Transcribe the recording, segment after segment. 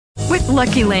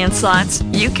Lucky Land Slots,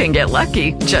 you can get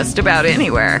lucky just about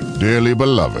anywhere. Dearly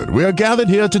beloved, we are gathered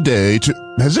here today to...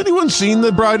 Has anyone seen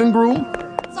the bride and groom?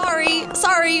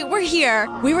 Sorry, we're here.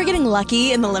 We were getting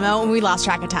lucky in the limo and we lost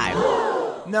track of time.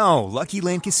 No, Lucky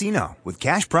Land Casino, with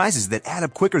cash prizes that add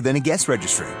up quicker than a guest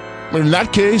registry. In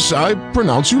that case, I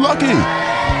pronounce you lucky.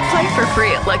 Play for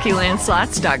free at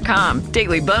LuckyLandSlots.com.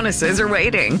 Daily bonuses are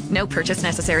waiting. No purchase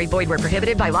necessary. Void where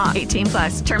prohibited by law. 18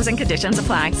 plus. Terms and conditions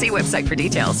apply. See website for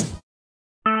details.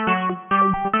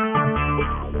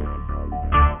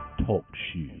 Talk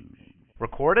shoes.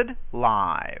 Recorded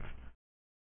live.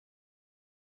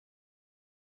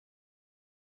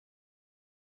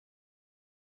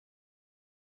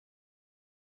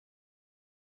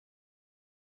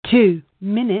 Two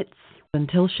minutes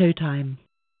until showtime.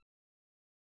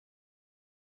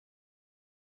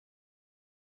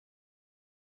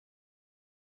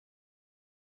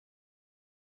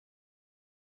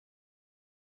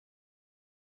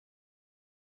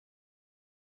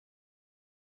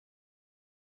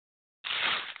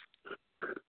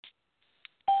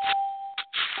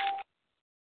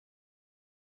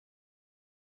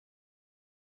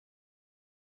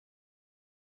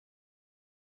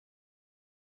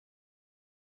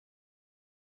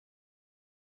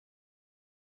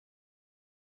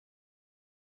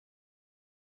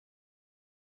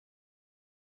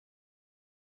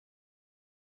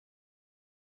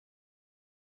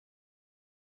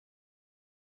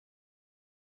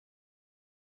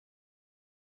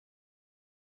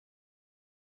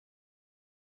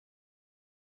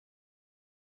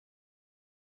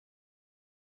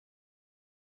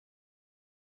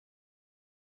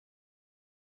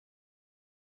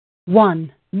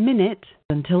 One minute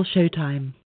until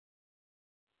showtime.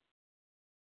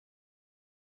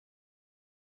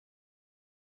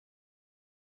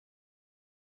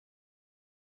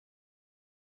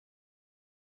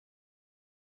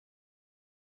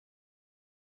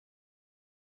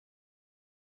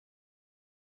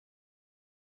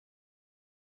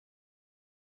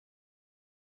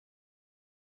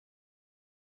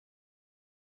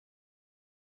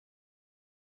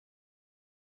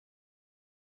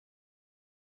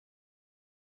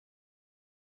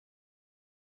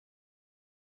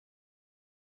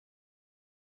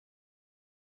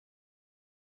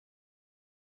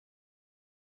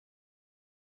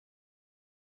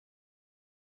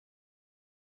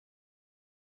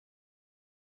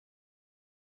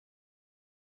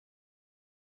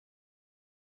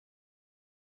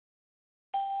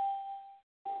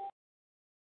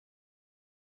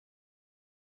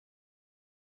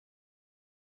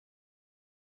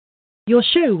 Your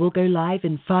show will go live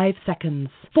in 5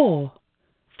 seconds. 4,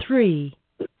 3,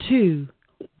 2,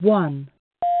 1.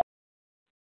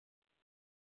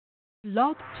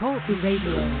 Blog Talk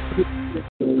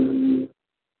Radio.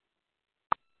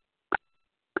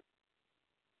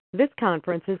 This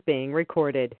conference is being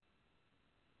recorded.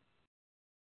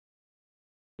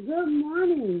 Good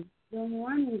morning, and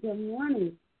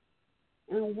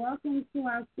welcome to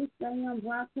our 6 a.m.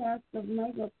 broadcast of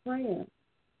Mega Prayer.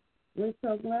 We're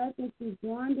so glad that you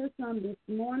joined us on this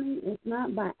morning. It's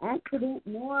not by accident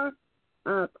nor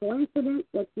coincidence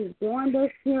that you've joined us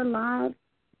here live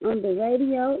on the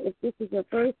radio. If this is your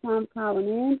first time calling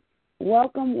in,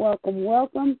 welcome. We're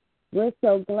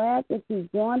so glad that you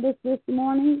joined us this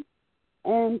morning.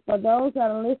 And for those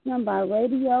that are listening by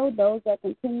radio, those that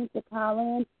continue to call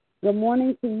in, good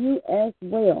morning to you as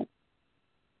well.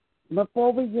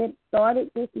 Before we get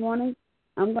started this morning,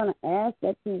 I'm going to ask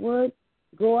that you would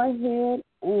go ahead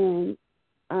and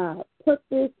put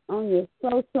this on your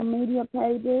social media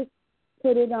pages,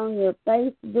 put it on your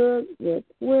Facebook, your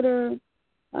Twitter,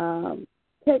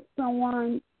 text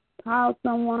someone, call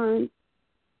someone,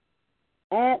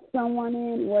 add someone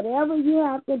in, whatever you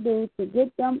have to do to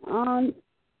get them on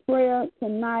prayer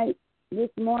tonight,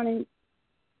 this morning,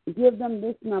 give them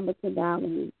this number to dial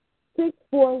in,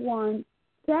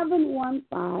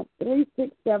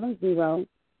 641-715-3670.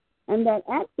 And that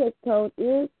access code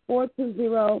is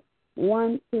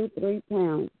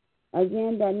 420123#.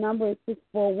 Again, that number is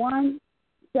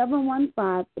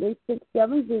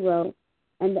 641-715-3670,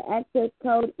 and the access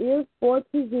code is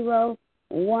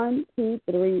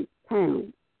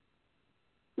 420123#.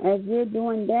 As you're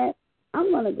doing that,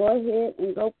 I'm going to go ahead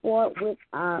and go forward with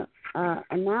our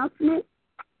announcement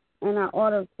and our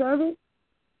order of service,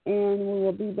 and we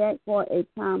will be back for a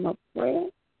time of prayer.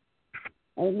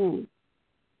 Amen.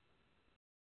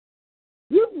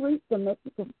 You've reached the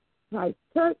Mexican Christ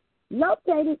Church,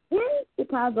 located in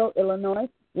Chicago, Illinois,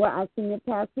 where our senior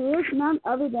pastor is none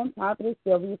other than Prophetess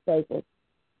Sylvia Staples.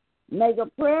 Mega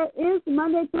Prayer is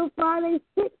Monday through Friday,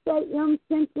 6 a.m.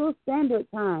 Central Standard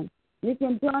Time. You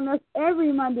can join us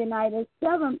every Monday night at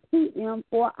 7 p.m.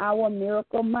 for our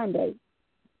Miracle Monday.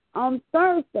 On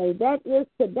Thursday, that is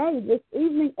today, this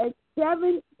evening at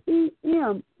 7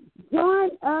 p.m., join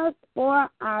us for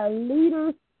our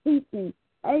leaders teaching.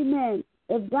 Amen.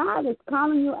 If God is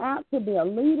calling you out to be a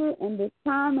leader in this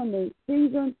time and this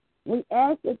season, we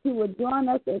ask that you would join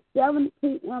us at 7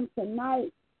 p.m.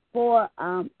 tonight for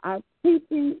our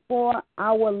teaching for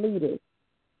our leaders.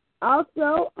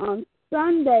 Also, on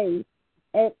Sundays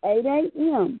at 8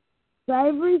 a.m.,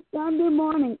 every Sunday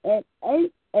morning at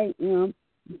 8 a.m.,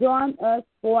 join us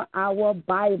for our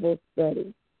Bible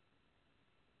study.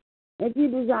 If you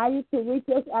desire to reach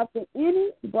us after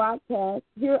any broadcast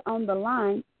here on the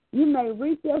line, you may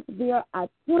reach us via our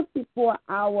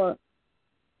 24-hour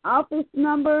office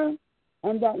number,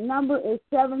 and that number is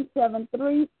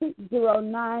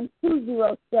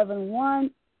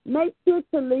 773-609-2071. Make sure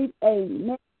to leave a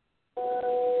message,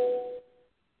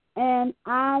 and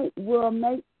we will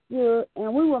make sure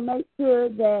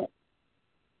that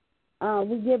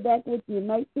we get back with you.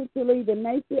 Make sure to leave the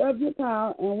nature of your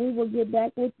call, and we will get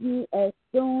back with you as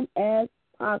soon as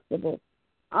possible.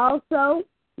 Also,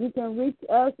 you can reach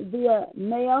us via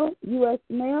mail, U.S.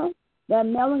 mail. That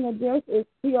mailing address is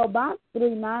P.O. Box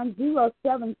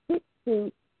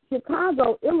 390762,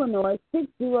 Chicago, Illinois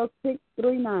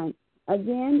 60639.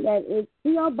 Again, that is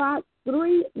P.O. Box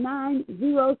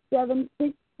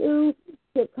 390762,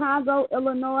 Chicago,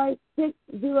 Illinois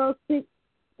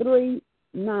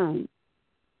 60639.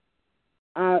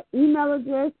 Our email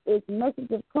address is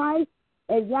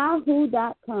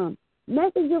messageofchrist@yahoo.com.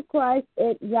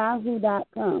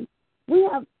 Messageofchrist@yahoo.com. We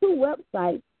have two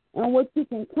websites on which you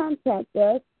can contact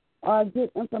us or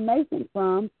get information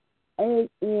from.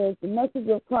 It is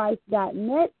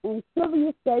messageofchrist.net and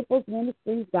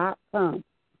SylviaStaplesMinistries.com.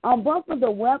 On both of the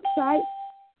websites,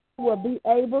 you will be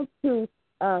able to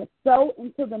sow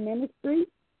into the ministry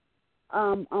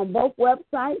on both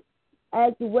websites,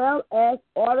 as well as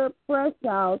order prayer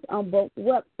shawls on both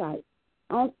websites.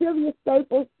 On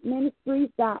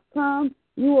SylviaStaplesMinistries.com,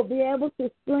 you will be able to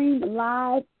stream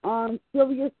live on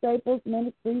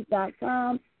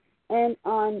SylviaStaplesMinistries.com, and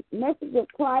on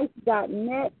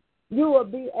MessageOfChrist.net, you will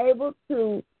be able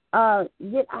to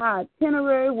get our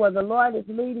itinerary where the Lord is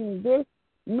leading this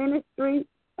ministry,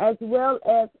 as well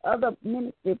as other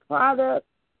ministry products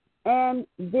and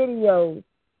videos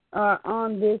are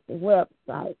on this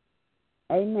website.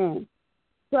 Amen.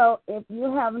 So if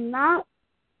you have not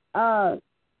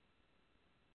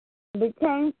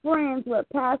became friends with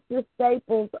Pastor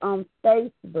Staples on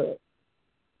Facebook,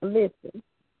 listen,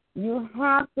 you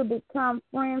have to become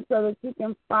friends so that you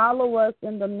can follow us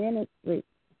in the ministry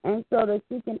and so that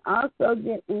you can also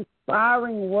get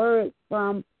inspiring words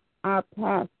from our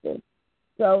pastor.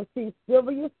 So she's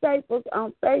Sylvia Staples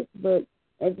on Facebook.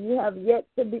 If you have yet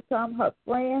to become her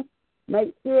friend,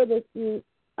 make sure that you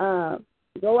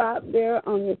go out there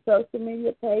on your social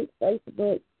media page,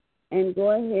 Facebook, and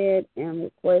go ahead and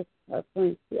request her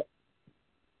friendship.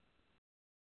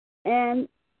 And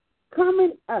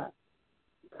coming up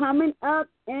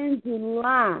in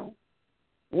July,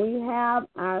 we have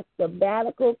our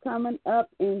sabbatical coming up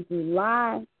in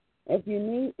July. If you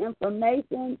need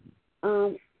information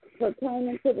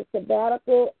pertaining to the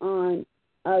sabbatical on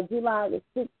July the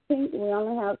 16th, we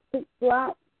only have 6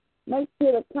 slots. Make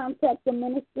sure to contact the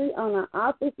ministry on our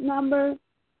office number,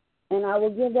 and I will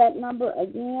give that number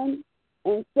again.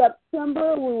 In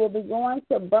September, we will be going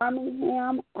to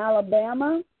Birmingham,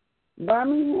 Alabama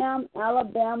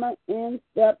in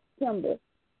September.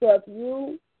 So if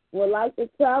you would like to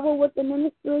travel with the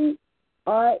ministry,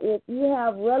 or if you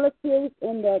have relatives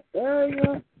in that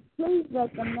area, please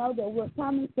let them know that we're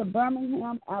coming to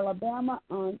Birmingham, Alabama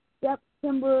on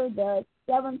September the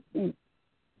 17th.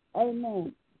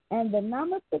 Amen. And the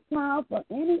number to call for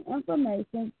any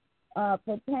information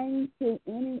pertaining to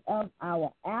any of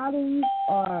our outings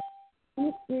or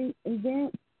ministry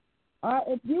events, or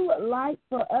if you would like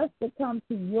for us to come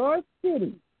to your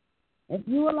city, if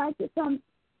you would like for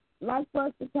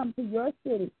us to come to your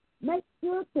city, make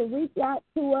sure to reach out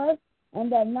to us,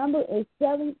 and that number is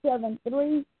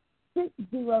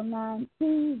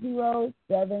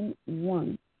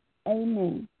 773-609-2071.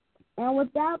 Amen. And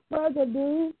without further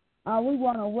ado, we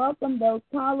want to welcome those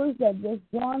callers that just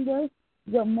joined us.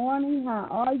 Good morning. How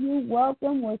are you?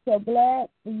 Welcome. We're so glad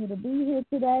for you to be here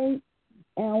today.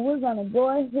 And we're going to go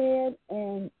ahead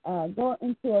and go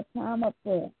into a time of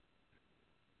prayer.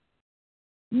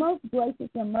 Most gracious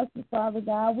and merciful Father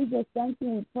God, we just thank you,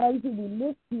 we praise you, we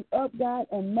lift you up, God,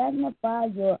 and magnify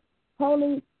your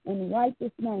holy and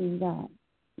righteous name, God.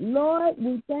 Lord,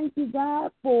 we thank you,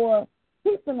 God, for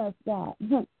keeping us, God.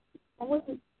 And we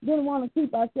didn't want to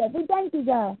keep ourselves. We thank you,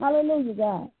 God. Hallelujah,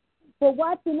 God, for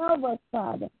watching over us,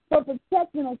 Father, for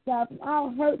protecting us, God, from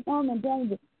all hurt, harm, and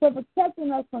danger, for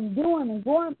protecting us from doing and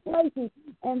going places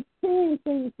and seeing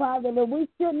things, Father, that we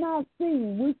should not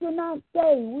see, we should not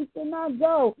say, we should not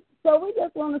go. So we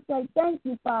just want to say thank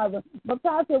you, Father,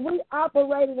 because if we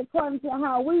operated according to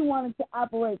how we wanted to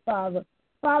operate, Father,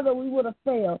 we would have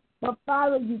failed. But,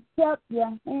 Father, you kept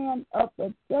your hand of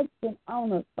protection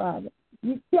on us, Father.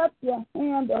 You kept your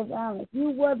hand around us. You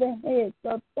were the head.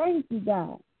 So thank you,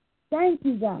 God. Thank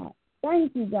you, God.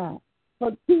 Thank you, God,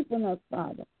 for keeping us,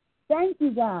 Father. Thank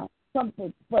you, God, for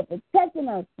protecting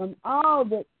us from all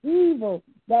the evil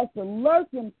that's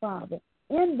lurking, Father.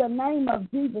 In the name of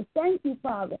Jesus, thank you,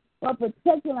 Father, for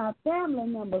protecting our family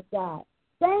members, God.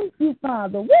 Thank you,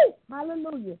 Father. Woo!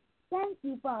 Hallelujah. Thank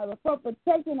you, Father, for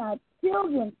protecting our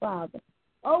children, Father.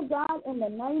 Oh, God, in the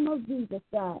name of Jesus,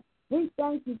 God, we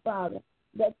thank you, Father,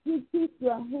 that you keep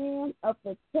your hand of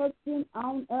protection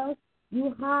on us.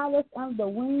 You hide us under the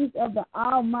wings of the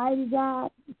Almighty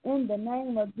God. In the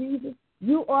name of Jesus,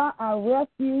 you are our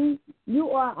refuge. You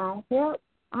are our help.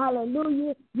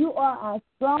 Hallelujah. You are our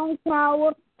strong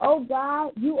tower. Oh,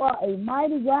 God, you are a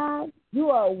mighty God.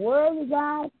 You are a worthy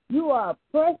God. You are a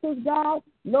precious God.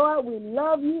 Lord, we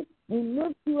love you. We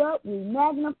lift you up. We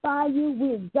magnify you.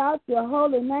 We exalt your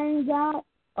holy name, God.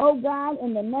 Oh, God,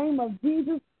 in the name of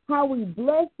Jesus, how we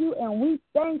bless you and we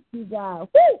thank you, God.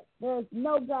 Woo! There's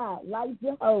no God like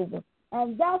Jehovah.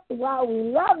 And that's why we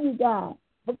love you, God,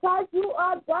 because you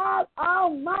are God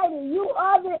Almighty. You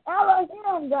are the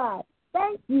Elohim, God.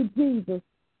 Thank you, Jesus.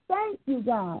 Thank you,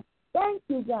 God. Thank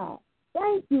you, God.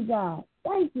 Thank you, God.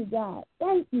 Thank you, God.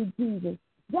 Thank you, Jesus.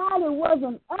 God, it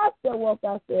wasn't us that woke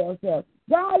ourselves up.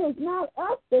 God, it's not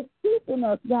us that's keeping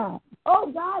us, God.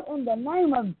 Oh, God, in the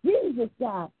name of Jesus,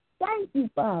 God, thank you,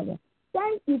 Father.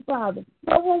 Thank you, Father.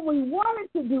 So when we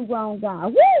wanted to do wrong,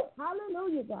 God, woo,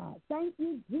 hallelujah, God, thank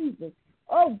you, Jesus.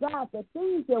 Oh, God, the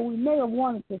things that we may have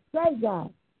wanted to say,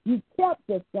 God, you kept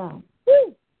us, God,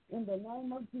 woo, in the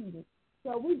name of Jesus.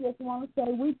 So we just want to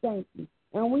say we thank you,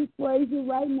 and we praise you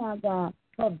right now, God,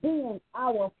 for being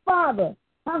our Father.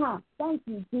 Thank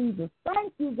you, Jesus.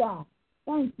 Thank you, God.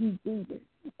 Thank you, Jesus.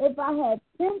 If I had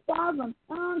 10,000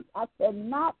 tongues, I could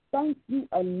not thank you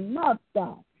enough,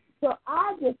 God. So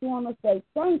I just want to say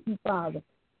thank you, Father.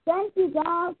 Thank you,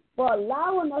 God, for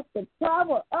allowing us to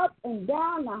travel up and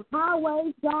down the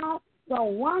highways, God,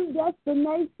 from one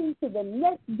destination to the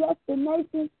next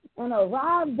destination and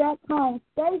arrive back home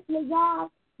safely, God.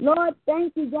 Lord,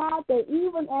 thank you, God, that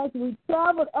even as we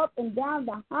traveled up and down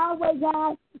the highway,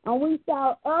 God, and we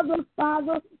saw others,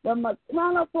 Father, the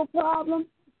mechanical problems,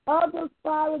 others,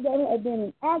 Father, that had been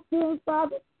in accidents,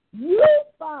 Father, you,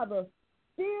 Father,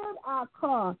 steered our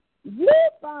car. You,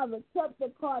 Father, kept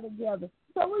the car together.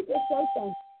 So we just say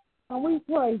thank you, and we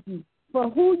praise you for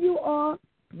who you are,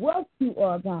 what you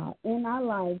are, God, in our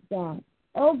lives, God.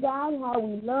 Oh, God, how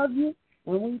we love you,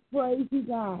 and we praise you,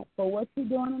 God, for what you're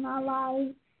doing in our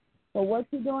lives. For what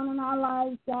you're doing in our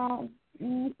lives, God.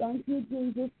 Thank you,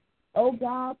 Jesus. Oh,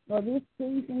 God, for this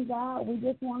season, God, we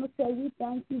just want to say we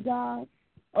thank you, God.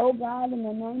 Oh, God, in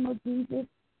the name of Jesus,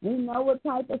 we know what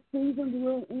type of season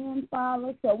we're in,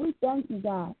 Father, so we thank you,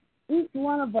 God. Each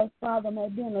one of us, Father, may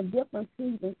be in a different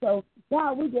season. So,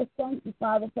 God, we just thank you,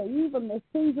 Father, for even the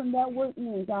season that we're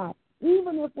in, God.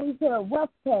 Even if we hit a rough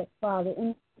patch, Father,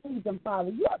 in the season,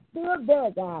 Father, you're still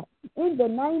there, God. In the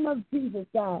name of Jesus,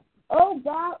 God. Oh,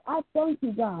 God, I thank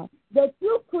you, God, that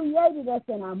you created us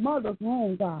in our mother's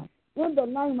womb, God. In the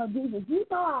name of Jesus, you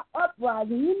know our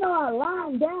uprising. You know our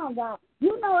lying down, God.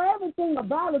 You know everything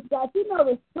about us, God. You know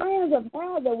the strands of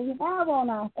hair that we have on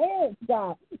our heads,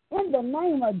 God. In the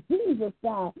name of Jesus,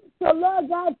 God. So, Lord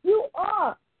God, you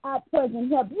are our present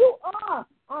help. You are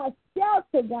our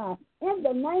shelter, God. In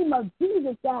the name of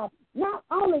Jesus, God. Not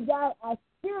only, God, our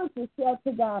spiritual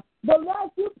shelter, God, but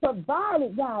Lord, you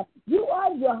provided, God. You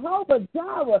are Jehovah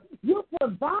Jireh. You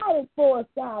provided for us,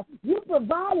 God. You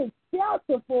provided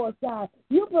shelter for us, God.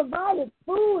 You provided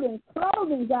food and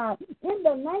clothing, God, in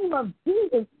the name of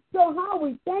Jesus. So how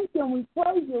we thank you and we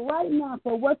praise you right now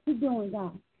for what you're doing,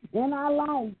 God, in our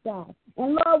lives, God.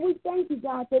 And Lord, we thank you,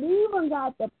 God, that even,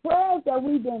 God, the prayers that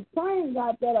we've been praying,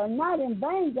 God, that are not in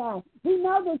vain, God, we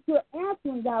know that you're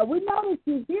answering, God. We know that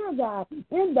you hear, God,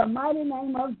 in the mighty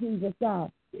name of Jesus,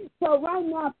 God. So right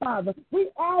now, Father, we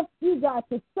ask you, God,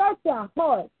 to search our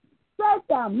hearts, search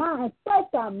our minds,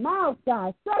 search our mouths,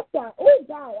 God, search our, oh,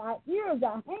 God, our ears,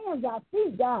 our hands, our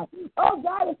feet, God. Oh,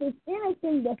 God, if there's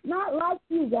anything that's not like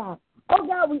you, God, Oh,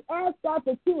 God, we ask, God,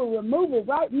 that you will remove it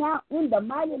right now in the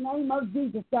mighty name of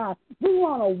Jesus, God. We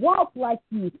want to walk like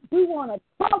you. We want to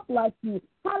talk like you.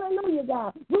 Hallelujah,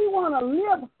 God. We want to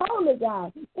live holy,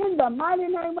 God, in the mighty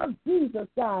name of Jesus,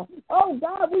 God. Oh,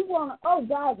 God,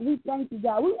 we thank you,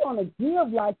 God. We want to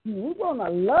give like you. We want to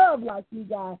love like you,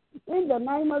 God, in the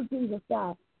name of Jesus,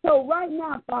 God. So right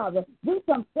now, Father, we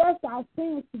confess our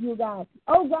sins to you, God.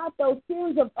 Oh, God, those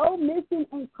sins of omission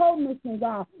and commission,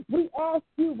 God. We ask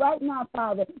you right now,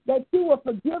 Father, that you will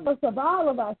forgive us of all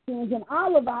of our sins and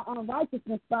all of our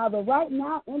unrighteousness, Father, right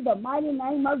now in the mighty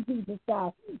name of Jesus,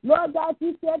 God. Lord God,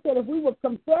 you said that if we will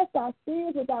confess our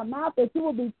sins with our mouth, that you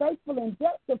will be faithful and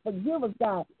just to forgive us,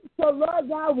 God. So, Lord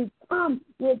God, we come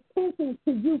with repentance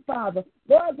to you, Father.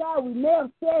 Lord God, we may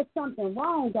have said something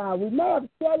wrong, God. We may have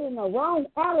said in the wrong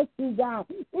attitude, God,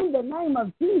 in the name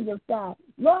of Jesus, God.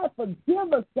 Lord,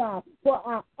 forgive us, God, for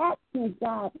our actions,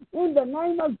 God, in the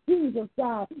name of Jesus,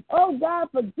 God. Oh, God,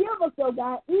 forgive us, oh,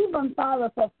 God, even,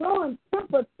 Father, for throwing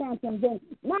temper tantrums and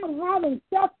not having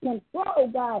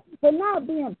self-control, God, for not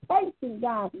being patient,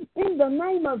 God, in the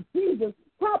name of Jesus.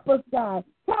 Help us, God.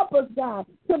 Help us, God,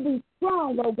 to be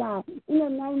strong, oh, God, in the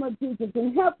name of Jesus,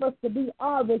 and help us to be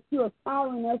all that you are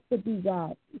calling us to be,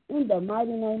 God, in the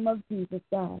mighty name of Jesus,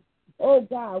 God. Oh,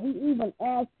 God, we even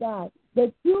ask, God,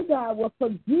 that you, God, will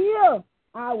forgive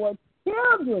our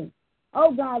children,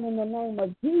 oh, God, in the name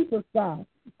of Jesus, God.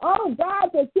 Oh, God,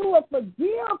 that you will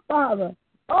forgive, Father,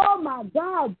 oh, my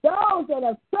God, those that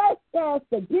have trespassed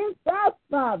against us,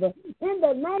 Father, in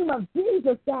the name of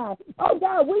Jesus, God. Oh,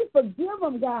 God, we forgive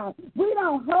them, God. We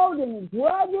don't hold any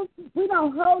grudges. We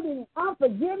don't hold any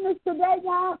unforgiveness today,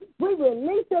 God. We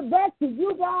release it back to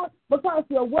you, God, because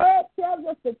your word tells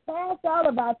us to cast out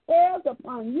of our cares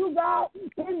upon you, God,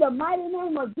 in the mighty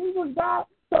name of Jesus, God.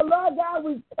 So, Lord God,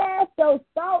 we cast those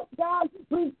thoughts, God.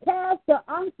 We cast the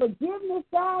unforgiveness,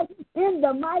 God, in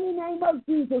the mighty name of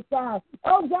Jesus, God.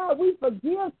 Oh, God, we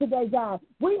forgive today, God.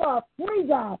 We are free,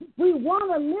 God. We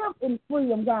want to live in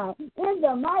freedom, God. In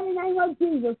the mighty name of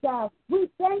Jesus, God. We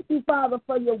thank you, Father,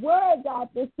 for your word, God,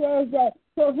 that says that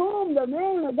to whom the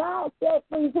man of God set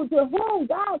free, to whom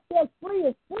God set free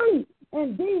is free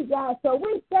indeed, God. So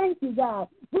we thank you, God.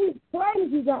 We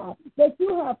praise you, God, that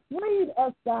you have freed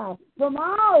us, God, from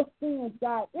all sins,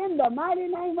 God, in the mighty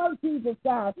name of Jesus,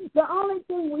 God. The only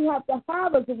thing we have to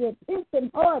have is a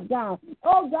repentant heart, God.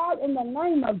 Oh, God, in the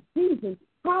name of Jesus,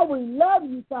 how we love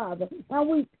you, Father, and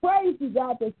we praise you,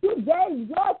 God, that you gave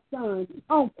your Son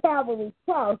on Calvary's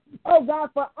cross, oh, God,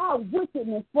 for our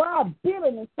wickedness, for our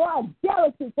bitterness, for our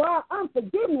jealousy, for our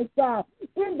unforgiveness, God,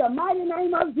 in the mighty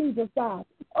name of Jesus, God.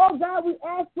 Oh, God, we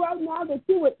ask right now that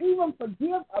you would even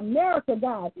forgive America,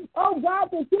 God. Oh, God,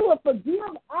 that you would forgive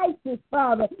ISIS,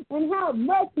 Father, and have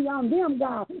mercy on them,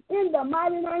 God, in the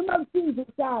mighty name of Jesus,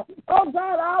 God. Oh,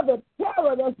 God, all the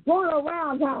terror that's going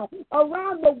around, God,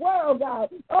 around the world, God.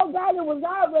 Oh, God, it was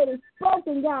already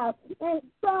spoken, God, in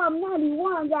Psalm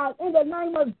 91, God, in the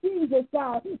name of Jesus,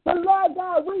 God. But, Lord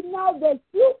God, we know that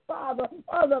you, Father,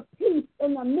 are the peace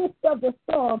in the midst of the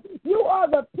storm. You are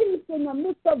the peace in the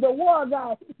midst of the war,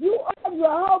 God. You are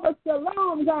Jehovah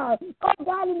Shalom, God. Oh,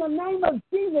 God, in the name of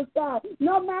Jesus, God,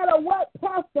 no matter what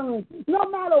pestilence, no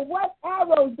matter what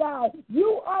arrows, God,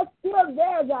 you are still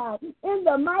there, God, in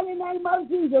the mighty name of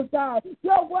Jesus, God.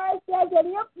 Your word says that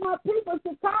if my people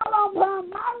should call on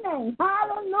my name,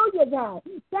 hallelujah, God.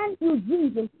 Thank you,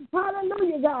 Jesus.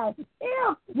 Hallelujah, God.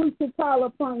 If we should call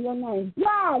upon your name,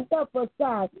 God, help us,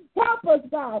 God. Help us,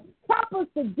 God. Help us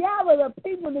to gather the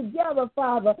people together,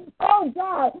 Father. Oh,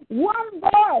 God, one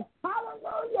voice.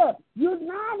 Hallelujah.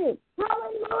 United.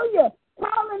 Hallelujah.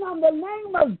 Calling on the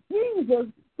name of Jesus.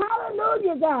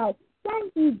 Hallelujah, God.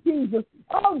 Thank you, Jesus.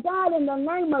 Oh, God, in the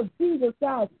name of Jesus,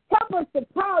 God, help us to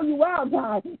call you out,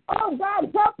 God. Oh,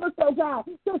 God, help us, oh, God,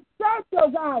 to search,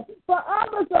 oh, God, for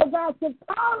others, oh, God, to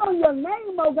call on your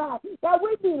name, oh, God, that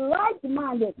we be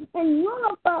like-minded and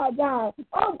unified, God.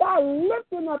 Oh, God,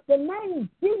 lifting up the name of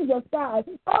Jesus, God.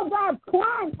 Oh, God,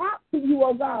 crying out to you,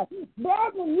 oh, God,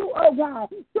 begging you, oh, God,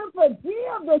 to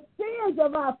forgive the sins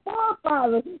of our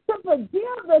forefathers, to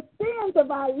forgive the sins of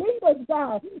our leaders,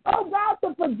 God. Oh, God,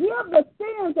 to forgive the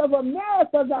sins of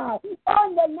America, God. Oh,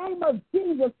 in the name of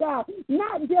Jesus, God.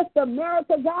 Not just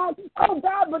America, God. Oh,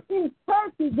 God, but in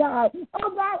Turkey, God.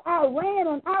 Oh, God, Iran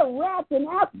and Iraq and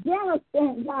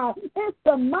Afghanistan, God. In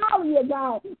Somalia,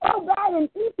 God. Oh, God, in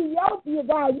Ethiopia,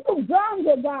 God.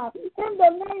 Uganda, God. In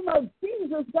the name of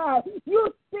Jesus, God.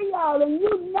 You see all and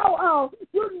you know all.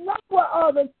 You know where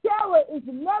all the terror is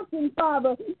lurking,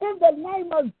 Father. In the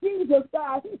name of Jesus,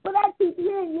 God. But I keep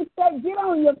hearing you say, get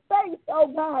on your face, oh,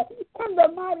 God. In the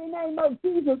mighty name of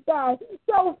Jesus, God.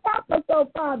 So help us, oh,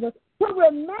 Father, to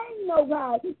remain, oh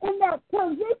God, in that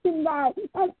position, God,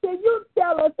 until you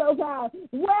tell us, oh God,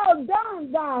 well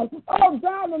done, God. Oh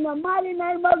God, in the mighty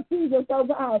name of Jesus, oh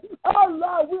God. Oh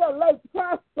Lord, we'll lay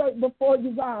prostrate before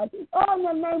you, God. Oh, in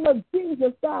the name of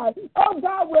Jesus, God. Oh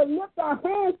God, we'll lift our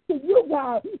hands to you,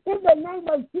 God. In the name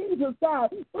of Jesus, God.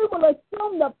 We will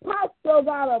assume the posture, oh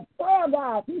God, of prayer,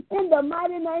 God. In the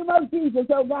mighty name of Jesus,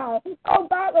 oh God. Oh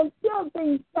God, until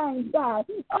things change, God.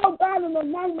 Oh God, in the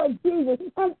name of Jesus.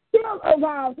 Until, oh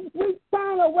God, we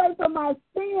turn away from our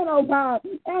sin, oh God,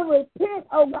 and repent,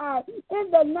 oh God,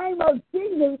 in the name of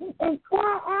Jesus, and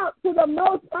cry out to the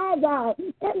Most High, God,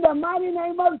 in the mighty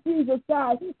name of Jesus,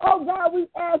 God. Oh God, we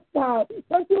ask, God,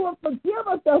 that you will forgive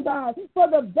us, oh God, for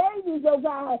the babies, oh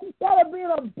God, that are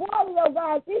being aborted, oh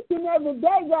God, each and every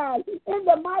day, God, in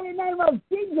the mighty name of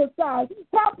Jesus, God.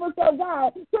 Help us, oh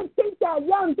God, to teach our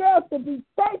young girls to be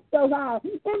safe, oh God,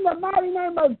 in the mighty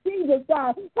name of Jesus,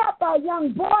 God. Help our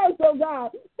young boys, oh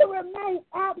God, to remain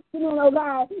abstinent, oh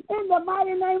God, in the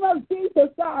mighty name of Jesus,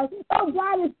 God. Oh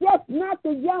God, it's just not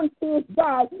the young kids,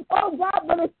 God. Oh God,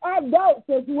 but it's adults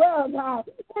as well, God.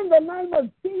 In the name of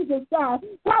Jesus, God.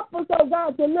 Help us, oh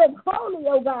God, to live holy,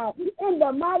 oh God, in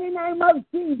the mighty name of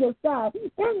Jesus, God.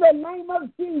 In the name of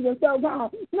Jesus, oh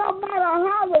God. No matter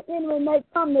how the enemy may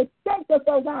come to shake us,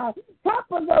 oh God.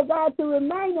 Help us, oh God, to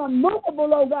remain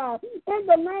immovable, oh God. In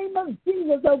the name of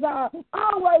Jesus, oh God.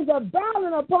 Always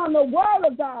abounding upon the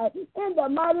word of God. In the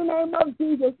mighty name of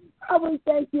Jesus. Oh, we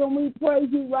thank you and we praise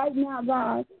you right now,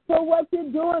 God, for what you're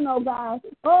doing, oh God.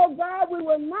 Oh, God, we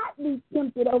will not be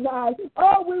tempted, oh God.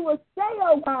 Oh, we will stay,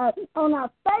 oh God, on our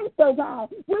faith, oh God.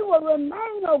 We will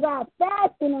remain, oh God,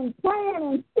 fasting and praying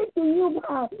and seeking you,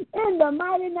 God, in the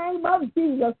mighty name of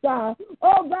Jesus, God.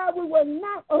 Oh, God, we will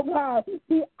not, oh God,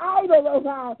 be idle, oh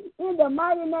God, in the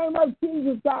mighty name of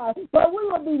Jesus, God. But we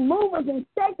will be movers and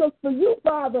shakers for you,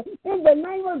 Father, in the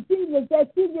name of Jesus,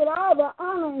 that you get all the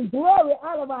honor and glory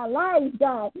out of our lives,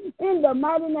 God, in the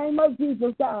mighty name of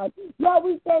Jesus, God. Lord,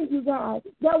 we thank you, God,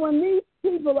 that when these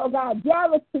people, oh God,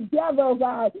 gather together, oh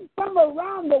God, from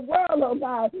around the world, oh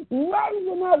God,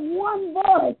 raising up one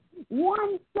voice,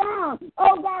 one sound,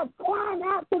 oh God, crying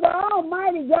out to the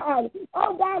Almighty God,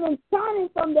 oh God, and turning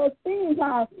from their sins,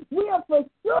 God. We are for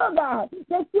sure, God,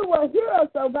 that you will hear us,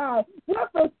 oh God. We're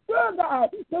for sure, God,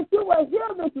 that you will hear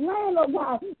this land, oh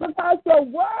God, because your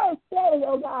word says,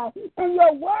 oh God, and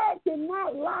your word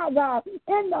cannot lie, God,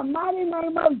 in the mighty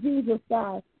name of Jesus,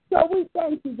 God. So we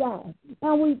thank you, God,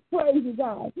 and we praise you,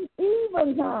 God.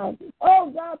 Even, God, oh,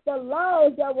 God, the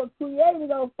laws that were created,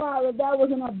 oh, Father, that was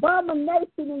an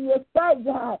abomination in your sight,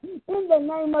 God, in the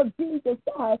name of Jesus,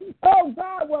 God. Oh,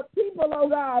 God, what people, oh,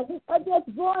 God, are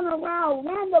just going around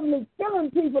randomly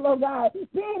killing people, oh, God,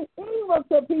 being evil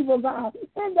to people, God,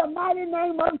 in the mighty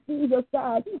name of Jesus,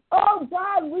 God. Oh,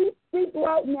 God, we speak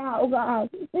right now, oh, God,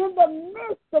 in the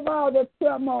midst of all the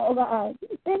turmoil, oh, God,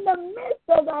 in the midst,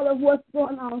 oh, God, of what's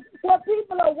going on. Where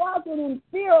people are walking in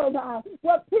fear, oh God.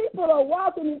 Where people are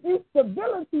walking in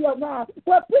instability, oh God.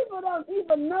 Where people don't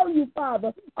even know you,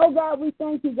 Father. Oh God, we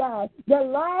thank you, God. That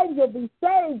lives will be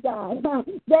saved, God.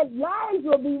 That lives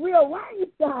will be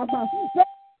rearranged, God. That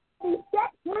be set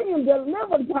free and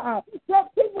delivered, God.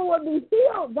 That people will be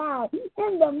healed, God.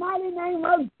 In the mighty name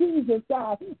of Jesus,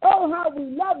 God. Oh, how we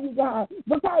love you, God.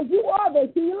 Because you are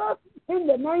the healer. In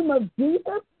the name of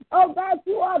Jesus. Oh, God,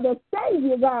 you are the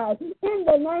Savior, God. In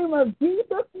the name of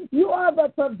Jesus, you are the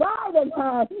provider,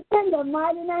 God. In the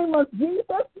mighty name of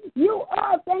Jesus, you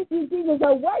are, thank you, Jesus,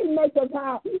 a way maker,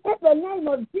 God. In the name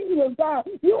of Jesus, God,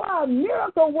 you are a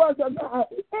miracle worker, God.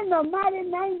 In the mighty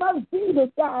name of Jesus,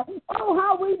 God. Oh,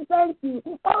 how we thank you.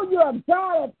 Oh, you're a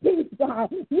God of peace,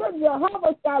 God. You're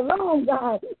Jehovah Shalom,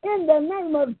 God. In the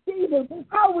name of Jesus,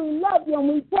 how we love you and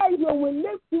we praise you and we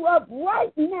lift you up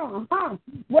right now,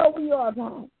 where we are,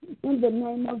 God. In the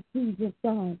name of Jesus,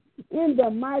 God. In the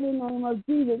mighty name of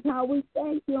Jesus, how we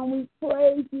thank you and we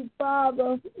praise you,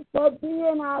 Father, for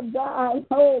being our God.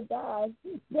 Oh, God.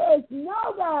 There's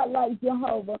no God like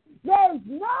Jehovah. There's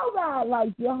no God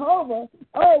like Jehovah.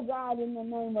 Oh, God, in the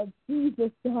name of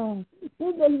Jesus, God.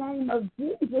 In the name of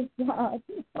Jesus, God.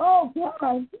 Oh,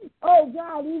 God. Oh,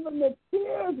 God, even the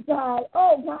tears, God.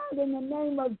 Oh, God, in the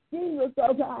name of Jesus,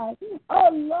 oh, God. Oh,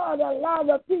 Lord, allow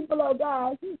the people, oh,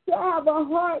 God, to have a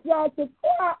heart, God, to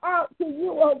cry out to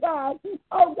you, oh, God.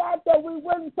 Oh, God, that we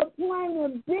wouldn't complain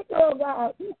and bicker, oh,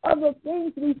 God, of the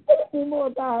things we see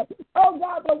anymore, God. Oh,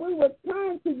 God, but we would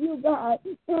turn to you, God,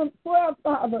 in prayer,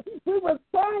 Father. We would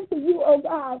turn to you, oh,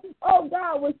 God. Oh,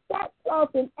 God, with sackcloth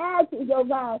and ashes, oh,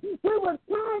 God. We would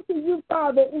turn to you,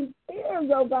 Father, in tears,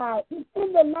 lives, oh God,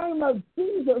 in the name of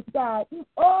Jesus, God.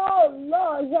 Oh,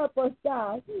 Lord, help us,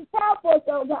 God. Help us,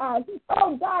 oh God.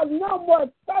 Oh, God, no more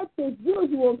church as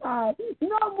usual, God.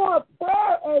 No more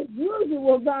prayer as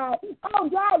usual, God. Oh,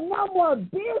 God, no more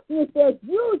business as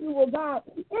usual, God.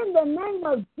 In the name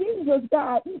of Jesus,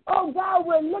 God. Oh, God,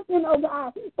 we're looking, oh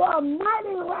God, for a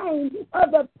mighty reign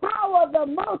of the power of the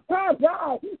Most High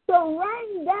God to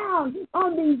rain down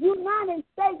on the United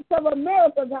States of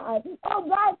America, God. Oh,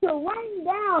 God, to rain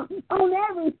down on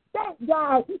every state,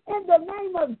 God, in the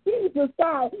name of Jesus,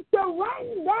 God. To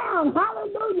rain down,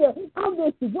 hallelujah, on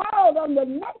this world, on the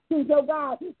nations, oh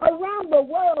God, around the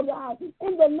world, God,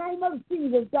 in the name of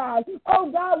Jesus, God.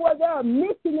 Oh, God, where there are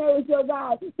missionaries, oh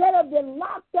God, that have been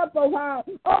locked up, oh God.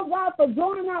 Oh, God, for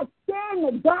going out sharing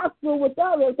the gospel with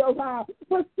others, oh God,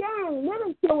 for sharing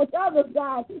literature with others,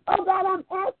 God. Oh, God, I'm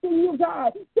asking you,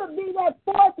 God, to be that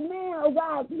fourth man, oh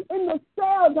God, in the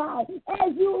cell, God,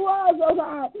 as you was, oh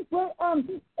God,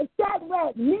 with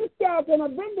Shadrach, Meshach, and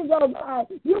Abednego, God.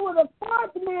 You were the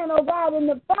fourth man, oh God, in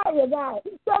the fire, God.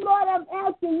 So, Lord, I'm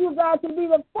asking you, God, to be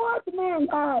the fourth man,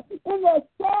 God, in their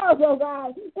cells, oh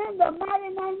God, in the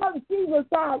mighty name of Jesus,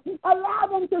 God. Allow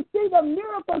them to see the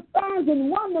miracle signs and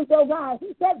wonders, oh God,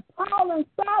 that Paul and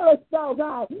Silas saw,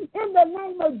 God, in the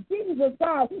name of Jesus,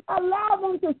 God. Allow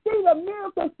them to see the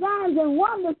miracle signs and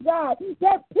wonders, God,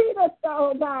 that Peter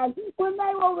saw, oh God, when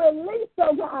they were released,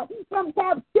 oh God, from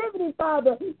captivity,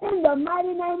 Father, in the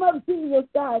mighty name of Jesus,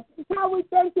 God. How we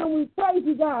thank and we praise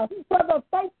you, God, for the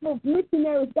faithful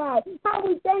missionaries, God. How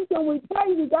we thank and we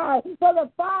praise you, God, for the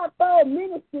fivefold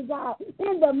ministry, God,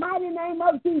 in the mighty name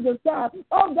of Jesus, God.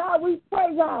 Oh, God, we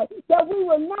pray, God, that we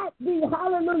will not be,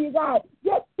 hallelujah, God,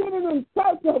 just sitting in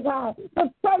church, oh God,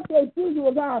 the church as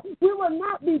usual, God. We will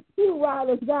not be pew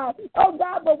riders, God. Oh,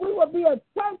 God, but we will be a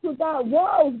church without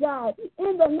walls, God,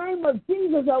 in the name of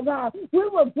Jesus, oh God. We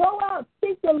will go out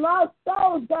seeking lost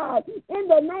souls, God, in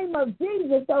the name of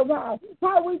Jesus, oh God.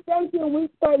 How we thank you and we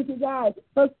praise you, God,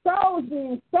 for souls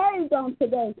being saved on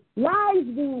today, lives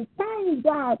being changed,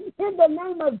 God, in the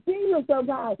name of Jesus, oh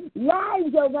God.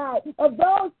 Lives, oh God, of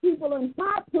those people in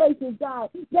high places, God,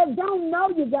 that don't know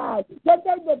you, God, that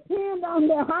they depend on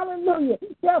their, hallelujah,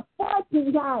 their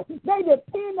fortune, God. They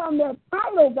depend on their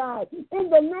title, God, in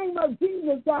the name of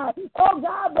Jesus, God. Oh,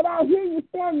 God, but I hear you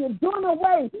saying you're doing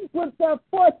away with their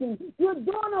fortune. You're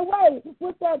doing away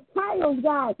with their titles,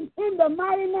 God, in the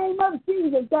mighty name of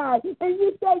Jesus, God. And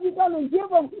you say you're going to give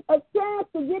them a chance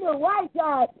to get it right,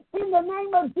 God, in the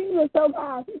name of Jesus, oh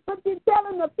God. But you're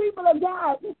telling the people of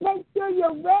God, make sure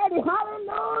you're ready.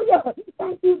 Hallelujah.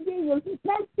 Thank you, Jesus.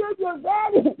 Make sure you're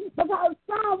ready because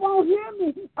some won't hear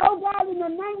me. Oh, God, in the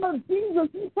name of Jesus,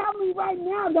 tell me right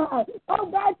now, God. Oh,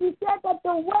 God, you said that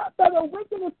the wealth of the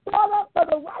wicked is stored up for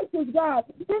the righteous, God.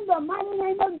 In the mighty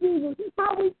name of Jesus,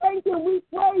 how we thank you and we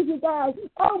praise you, God.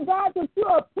 Oh, God, that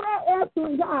you're a prayer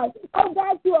answering, God. Oh,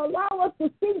 God, you allow us to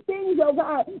see things, oh,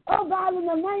 God. Oh, God, in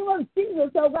the name of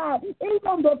Jesus, oh, God.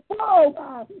 Even before, oh,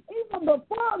 God. Even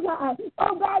before, God.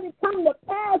 Oh, God, it come to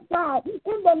pass, God.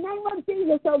 In the name of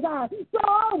Jesus, oh, God. So,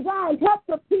 oh, God, help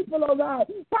the people, oh, God.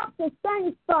 Help the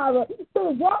saints, Father, to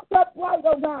walk upright,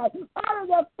 oh, God. Out of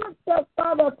their footsteps,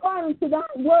 Father, according to thy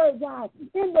word, God.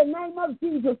 In the name of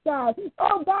Jesus, God.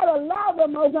 Oh, God, allow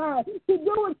them, oh, God, to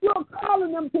do what you're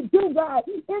calling them to do, God.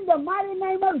 In the mighty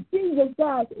name of Jesus,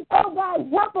 God. Oh, God,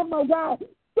 help them, oh, God.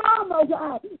 Show them, oh,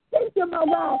 God. Teach them, oh,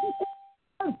 God.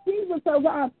 Jesus, oh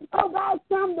God. Oh God,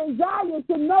 some desire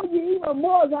to know you even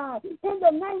more, God. In the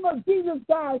name of Jesus,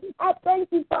 God, I thank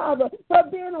you, Father, for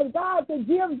being a God that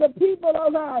gives the people,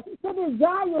 oh God, the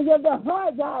desires of the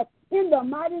heart, God. In the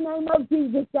mighty name of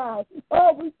Jesus, God.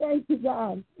 Oh, we thank you,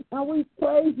 God. And we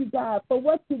praise you, God, for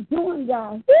what you're doing,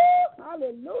 God. Woo!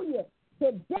 Hallelujah.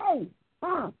 Today,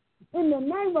 in the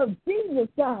name of Jesus,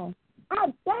 God, I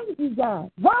thank you,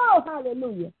 God. Oh,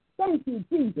 hallelujah. Thank you,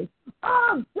 Jesus.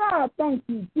 Oh, God, thank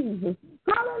you, Jesus.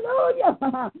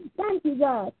 Hallelujah. Thank you,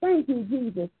 God. Thank you,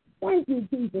 Jesus. Thank you,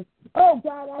 Jesus. Oh,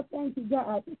 God, I thank you,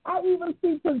 God. I even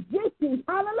see positions.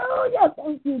 Hallelujah.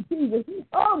 Thank you, Jesus.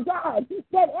 Oh, God,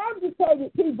 that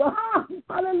educated people,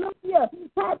 hallelujah,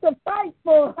 had to fight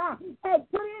for, had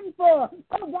put in for.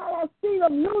 Oh, God, I see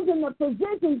them losing the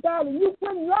positions, God, and you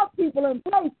putting your people in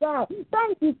place, God.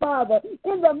 Thank you, Father,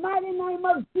 in the mighty name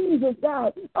of Jesus,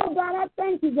 God. Oh, God, I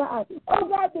thank you, God. Oh,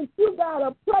 God, that you, God,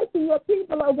 are placing your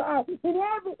people, oh, God, in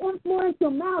every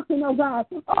influential mountain, oh, God.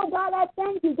 Oh, God, I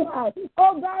thank you, God.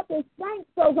 Oh, God, the saints,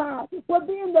 oh, God, will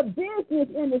be in the business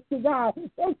industry, God.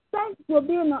 The saints will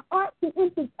be in the arts and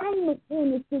entertainment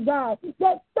industry, God.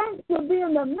 The saints will be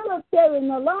in the military and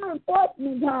the law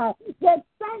enforcement, God. The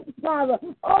saints, Father.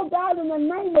 Oh, God, in the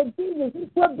name of Jesus,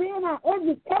 will be in our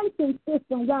education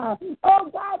system, God. Oh,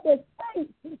 God, the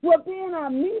saints will be in our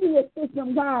media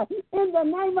system, God. In the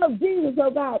name of Jesus,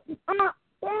 oh, God. Our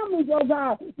families, oh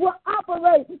God, will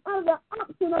operate under the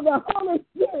option of the Holy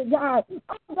Spirit, God.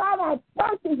 Oh God, our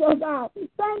churches, oh God,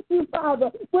 thank you,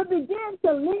 Father, will begin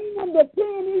to lean and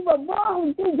depend even more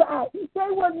on you, God. They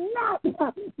will not be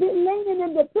leaning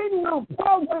and depending on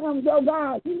programs, oh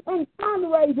God, and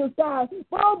fundraisers, God.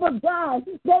 Oh, but God,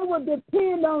 they will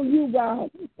depend on you, God.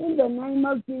 In the name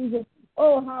of Jesus,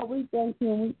 oh, how we thank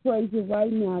you and we praise you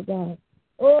right now, God.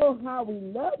 Oh, how we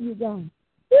love you, God.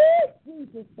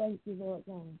 Jesus, thank you, Lord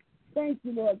God. Thank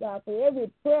you, Lord God, for every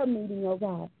prayer meeting, oh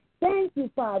God. Thank you,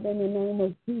 Father, in the name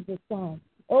of Jesus, God.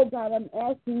 Oh, God, I'm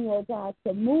asking you, oh God,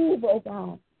 to move, oh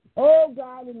God. Oh,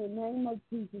 God, in the name of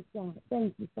Jesus, God.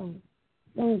 Thank you, Father.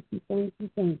 Thank you, thank you,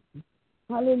 thank you.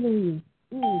 Hallelujah.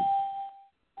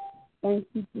 Thank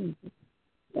you, Jesus.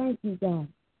 Thank you, God.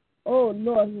 Oh,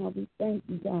 Lord, how we thank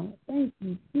you, God. Thank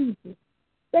you, Jesus.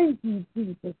 Thank you,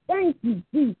 Jesus. Thank you,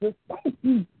 Jesus. Thank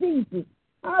you, Jesus.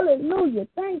 Hallelujah.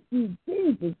 Thank you,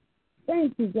 Jesus.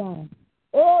 Thank you, God.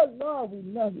 Oh, Lord, we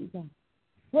love you, God.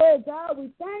 Oh, God, we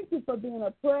thank you for being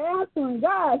a prayer answering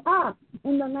God.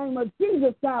 In the name of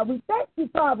Jesus, God, we thank you,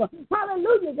 Father.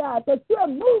 Hallelujah, God, that you're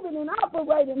moving and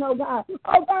operating, oh, God.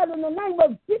 Oh, God, in the name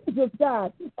of Jesus,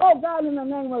 God. Oh, God, in the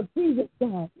name of Jesus,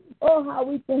 God. Oh, how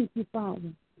we thank you,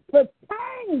 Father, for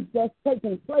change that's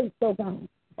taking place, oh, God.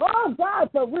 Oh, God,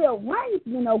 for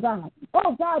rearrangement, oh, God.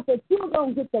 Oh, God, that you're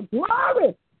going to get the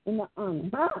glory and the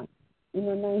honor, in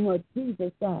the name of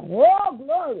Jesus, God. Oh,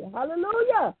 glory.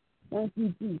 Hallelujah. Thank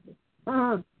you,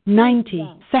 Jesus.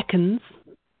 90 seconds.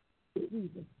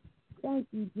 Jesus. Thank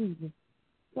you, Jesus.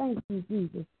 Thank you,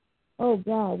 Jesus. Oh,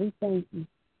 God, we thank you.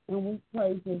 And we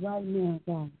praise you right now,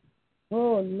 God.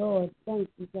 Oh, Lord, thank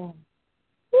you, God.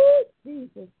 Woo,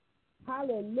 Jesus.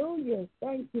 Hallelujah.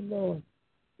 Thank you, Lord.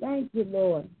 Thank you,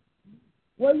 Lord.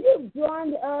 Well, you've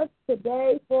joined us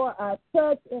today for our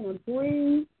touch and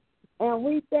agree, and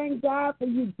we thank God for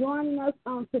you joining us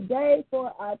on today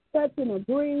for our touch and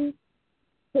agree.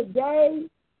 Today,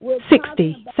 we're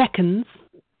 60 seconds.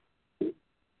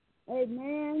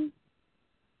 Amen.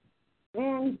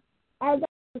 And as I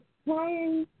was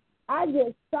praying, I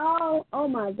just saw, oh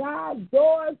my God,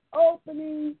 doors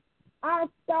opening. I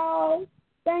saw,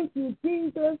 thank you,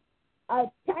 Jesus, a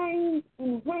change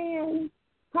in hand.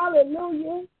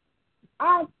 Hallelujah.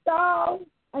 I saw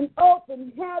an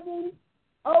open heaven.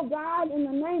 Oh, God, in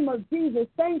the name of Jesus,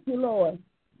 thank you, Lord.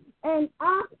 And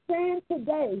I'm saying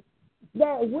today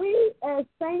that we as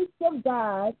saints of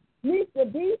God need to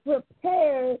be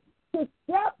prepared to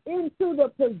step into the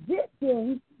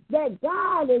position that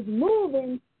God is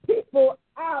moving people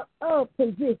out of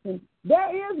position.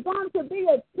 There is going to be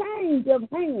a change of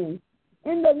hands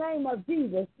in the name of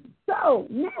Jesus. So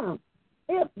now,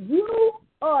 if you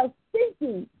are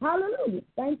seeking, hallelujah,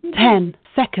 thank you, 10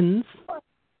 seconds.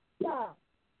 God,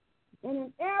 in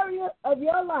an area of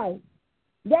your life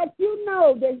that you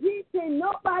know that he can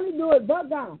nobody do it but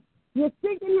God. You're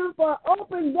seeking him for an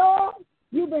open door.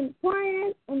 You've been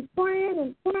praying and praying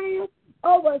and praying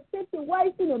over a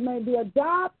situation. It may be a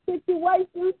job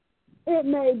situation. It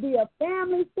may be a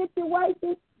family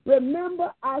situation.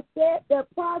 Remember, I said that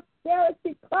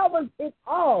prosperity covers it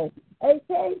all.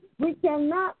 Okay? We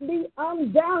cannot be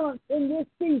unbalanced in this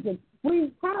season.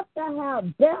 We have to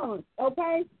have balance,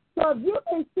 okay? So if you've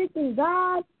been seeking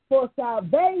God for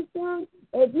salvation,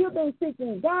 if you've been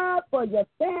seeking God for your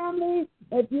family,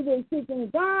 if you've been seeking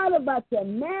God about your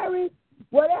marriage,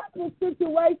 whatever the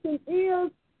situation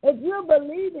is, if you're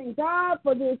believing God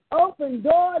for this open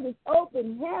door, this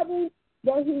open heaven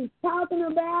that he's talking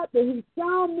about, that he's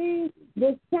shown me,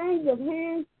 this change of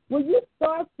hands, will you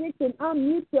start and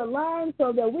unmute your line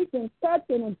so that we can touch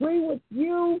and agree with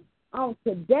you on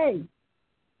today?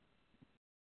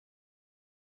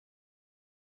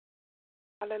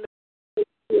 Hallelujah.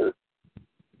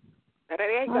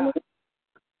 Hallelujah.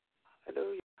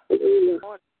 Hallelujah.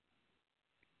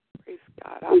 Praise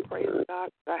God. I praise God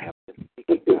that I have been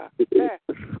seeking God.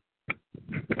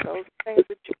 Those things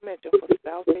that you mentioned for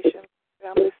salvation,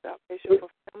 for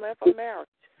family, and for marriage.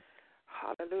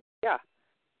 Hallelujah.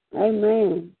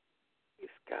 Amen.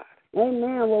 Praise God.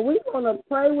 Amen. Well, we want to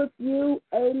pray with you,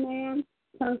 amen,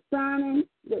 concerning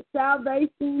the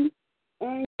salvation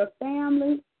and your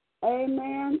family.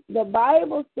 Amen. The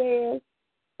Bible says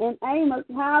in Amos,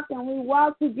 how can we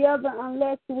walk together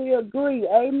unless we agree?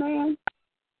 Amen.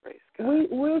 Praise God.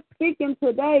 We're speaking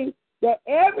today that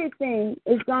everything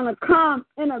is going to come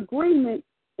in agreement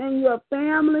in your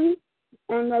family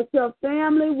and that your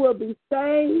family will be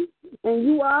saved, and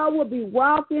you all will be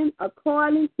walking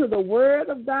according to the word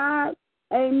of God.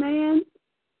 Amen.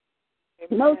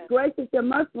 Most gracious and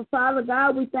merciful Father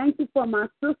God, we thank you for my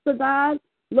sister, God.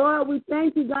 Lord, we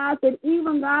thank you, God, that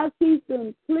even, God, she's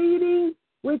been pleading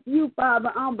with you,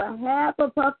 Father, on behalf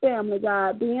of her family,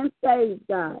 God, being saved,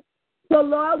 God. So,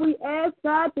 Lord, we ask,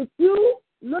 God, that you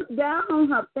look down on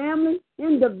her family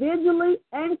individually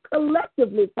and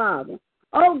collectively, Father.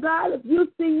 Oh, God, if you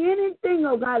see anything,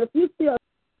 oh, God, if you see a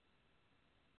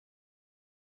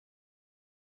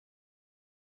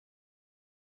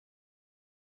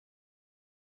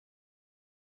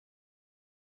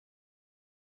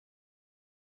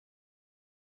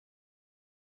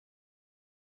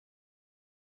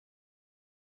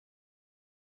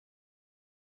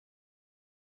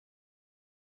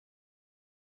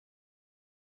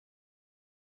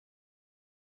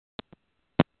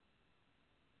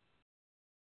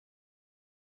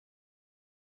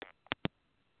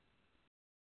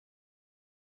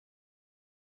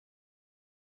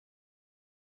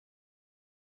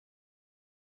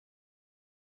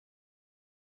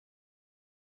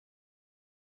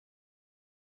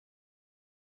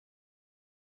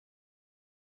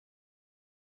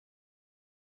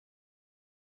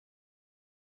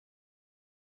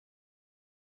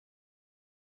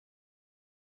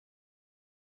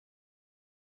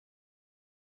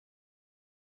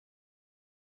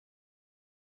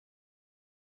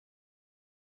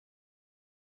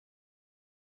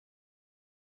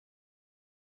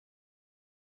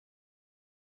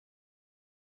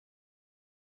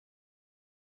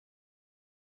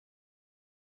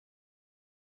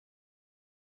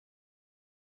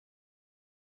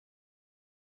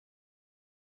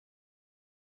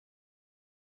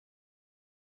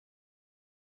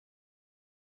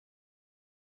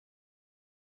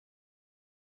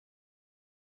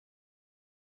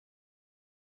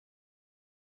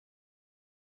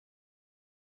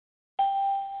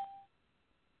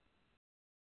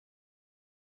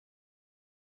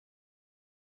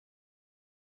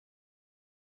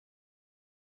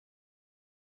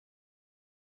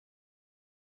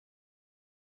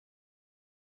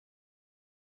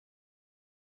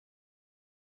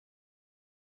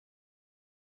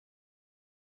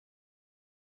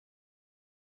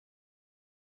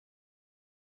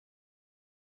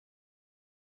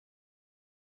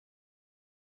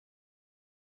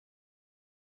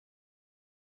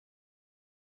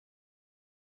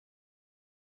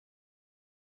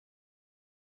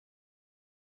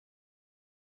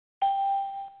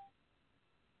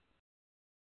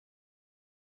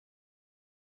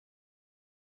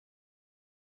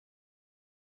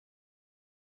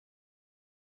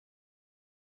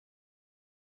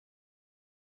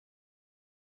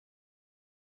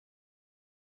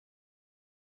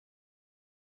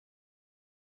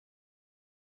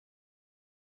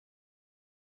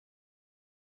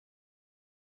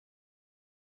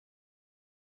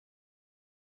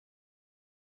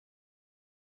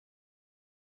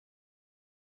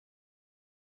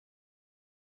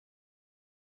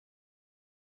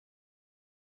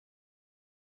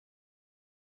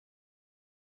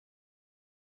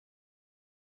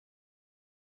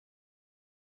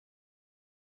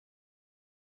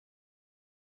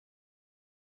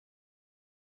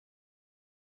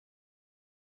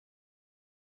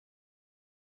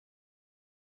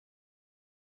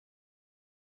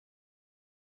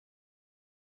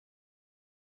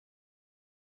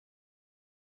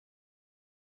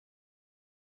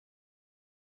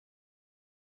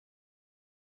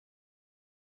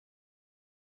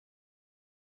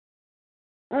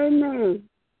Amen.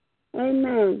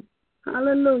 Amen.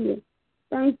 Hallelujah.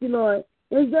 Thank you, Lord.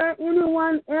 Is there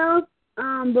anyone else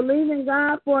believing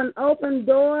God for an open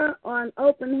door or an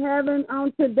open heaven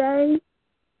on today?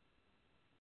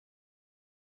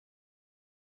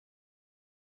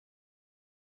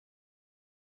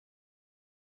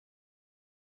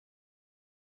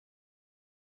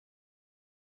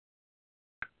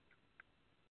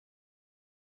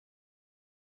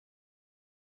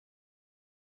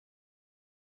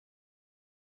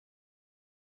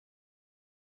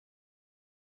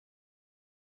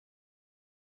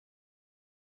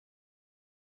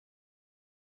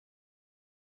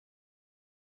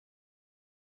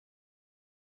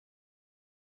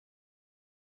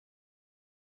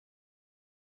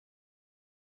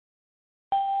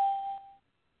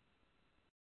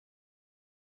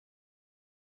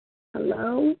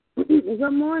 Hello?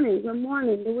 Good morning. Good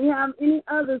morning. Do we have any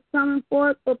others coming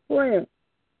forth for prayer?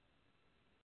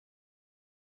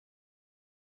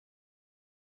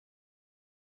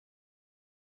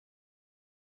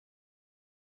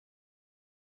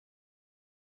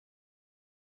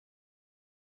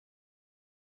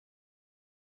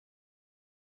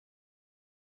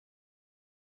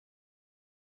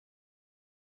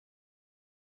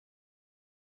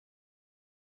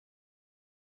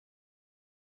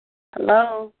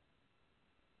 Hello?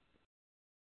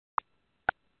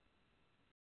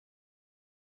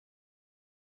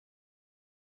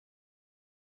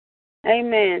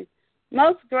 Amen.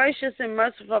 Most gracious and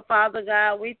merciful Father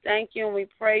God, we thank you and we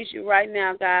praise you right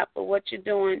now, God, for what you're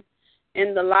doing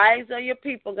in the lives of your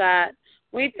people, God.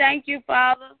 We thank you,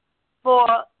 Father, for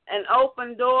an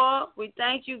open door. We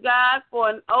thank you, God, for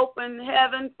an open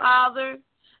heaven, Father.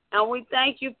 And we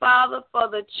thank you, Father, for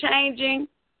the changing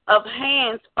of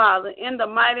hands, Father, in the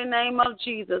mighty name of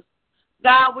Jesus.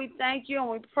 God, we thank you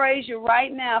and we praise you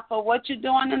right now for what you're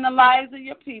doing in the lives of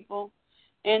your people.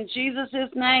 In Jesus'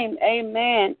 name,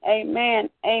 amen, amen,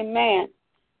 amen,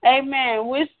 amen.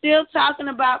 We're still talking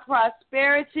about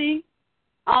prosperity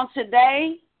on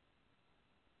today.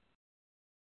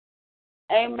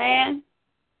 Amen.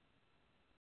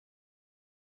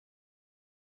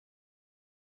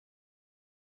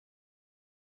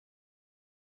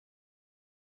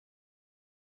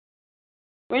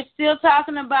 We're still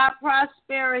talking about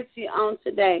prosperity on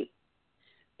today.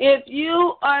 If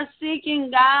you are seeking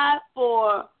God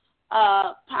for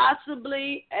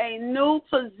possibly a new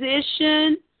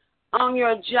position on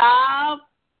your job,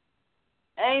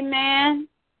 amen,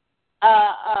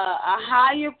 a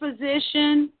higher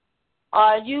position,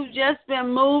 or you've just been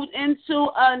moved into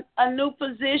a new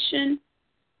position,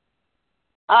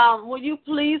 will you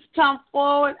please come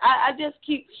forward? I just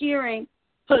keep hearing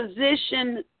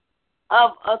position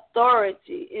of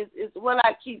authority is what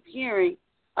I keep hearing.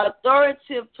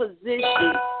 Authoritative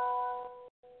position.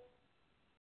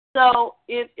 So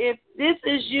if this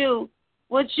is you,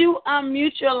 would you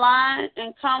unmute your line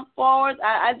and come forward?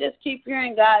 I just keep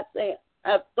hearing God say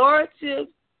authoritative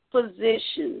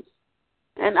positions.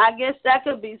 And I guess that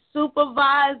could be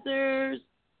supervisors,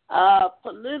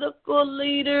 political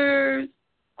leaders,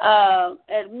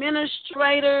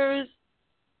 administrators.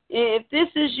 If this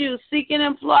is you seeking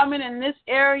employment in this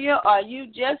area or you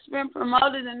just been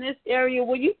promoted in this area,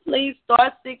 will you please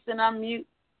star 6 and unmute?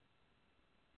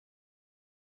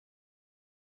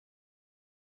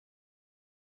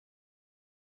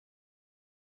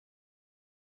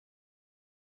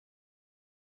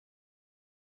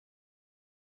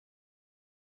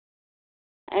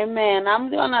 Amen. I'm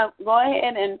going to go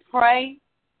ahead and pray.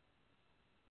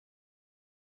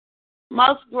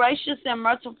 Most gracious and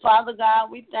merciful Father God,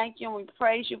 we thank you and we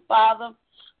praise you, Father,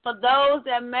 for those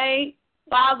that may,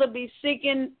 Father, be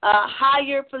seeking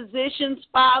higher positions,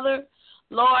 Father.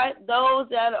 Lord, those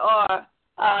that are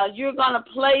you're going to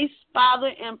place, Father,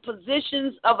 in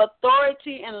positions of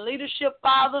authority and leadership,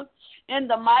 Father, in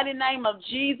the mighty name of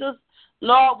Jesus.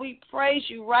 Lord, we praise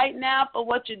you right now for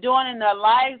what you're doing in their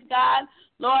lives, God.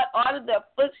 Lord, order their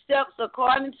footsteps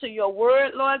according to your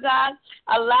word, Lord God.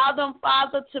 Allow them,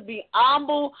 Father, to be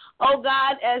humble, oh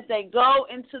God, as they go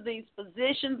into these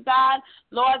positions, God.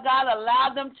 Lord God,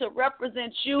 allow them to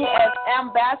represent you as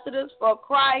ambassadors for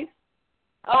Christ,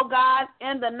 oh God,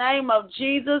 in the name of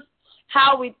Jesus.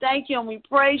 How we thank you and we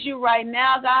praise you right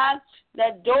now, God,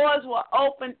 that doors will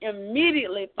open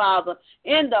immediately, Father,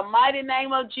 in the mighty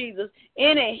name of Jesus.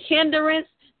 Any hindrance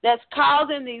that's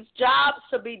causing these jobs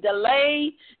to be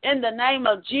delayed in the name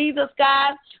of Jesus,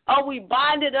 God. Oh, we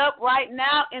bind it up right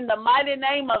now in the mighty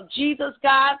name of Jesus,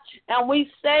 God. And we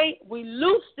say we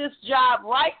loose this job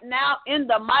right now in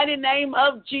the mighty name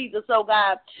of Jesus, oh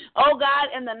God. Oh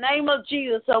God, in the name of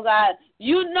Jesus, oh God.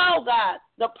 You know, God,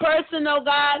 the person, oh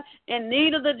God, in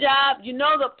need of the job. You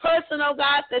know the person, oh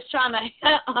God, that's trying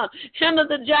to hinder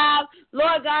the job.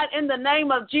 Lord God, in the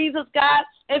name of Jesus, God,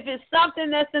 if it's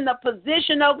something that's in the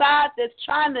position, oh God, that's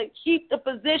trying to keep the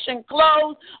position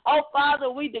closed, oh Father,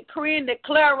 we decree and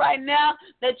declare right now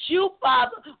that you,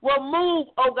 Father, will move,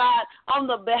 oh God, on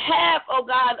the behalf, oh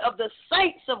God, of the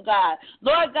saints of God.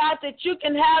 Lord God, that you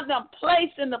can have them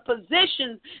placed in the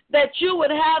positions that you would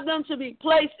have them to be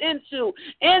placed into.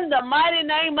 In the mighty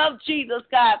name of Jesus,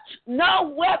 God,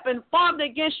 no weapon formed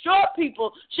against your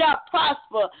people shall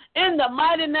prosper. In the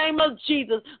mighty name of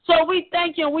Jesus. So we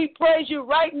thank you and we praise you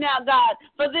right now, God,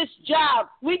 for this job.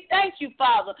 We thank you,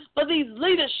 Father, for these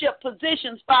leadership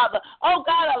positions, Father. Oh,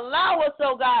 God, allow us,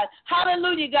 oh, God,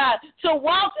 hallelujah, God, to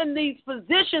walk in these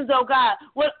positions, oh, God,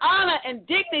 with honor and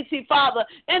dignity, Father,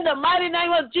 in the mighty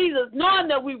name of Jesus, knowing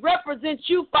that we represent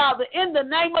you, Father, in the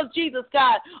name of Jesus,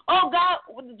 God. Oh, God,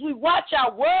 we watch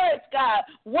our words, God.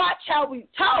 Watch how we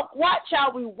talk. Watch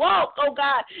how we walk, oh,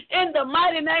 God, in the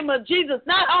mighty name of Jesus.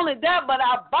 Not only that, but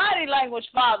our body language,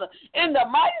 Father, in the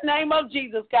mighty name of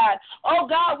Jesus, God. Oh,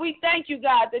 God, we thank you,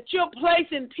 God, that you're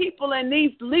placing people in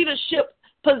these leadership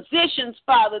positions,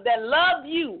 Father, that love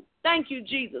you Thank you,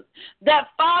 Jesus, that,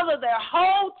 Father, their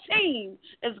whole team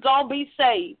is going to be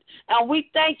saved. And we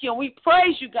thank you and we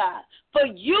praise you, God, for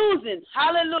using,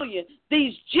 hallelujah,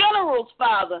 these generals,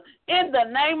 Father, in the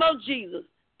name of Jesus.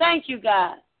 Thank you,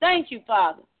 God. Thank you,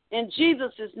 Father. In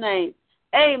Jesus' name,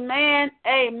 amen,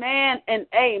 amen, and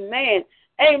amen.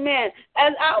 Amen.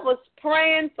 As I was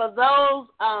praying for those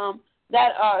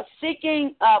that are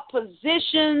seeking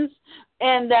positions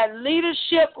in that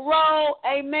leadership role,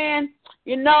 amen,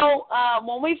 you know,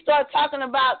 when we start talking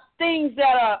about things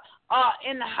that are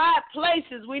in high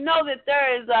places, we know that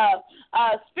there is a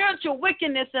spiritual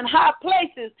wickedness in high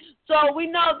places. So we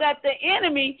know that the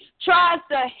enemy tries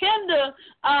to hinder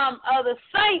the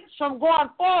saints from going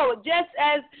forward. Just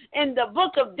as in the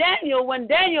book of Daniel, when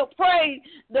Daniel prayed,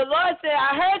 the Lord said,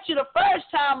 I heard you the first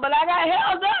time, but I got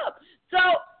held up. So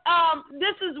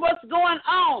this is what's going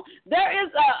on. There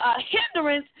is a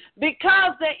hindrance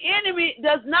because the enemy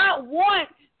does not want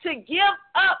to give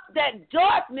up that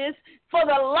darkness for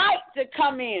the light to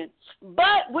come in.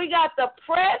 But we got to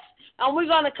press, and we're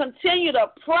going to continue to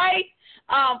pray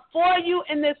for you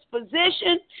in this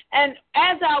position. And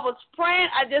as I was praying,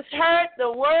 I just heard the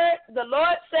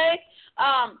Lord say,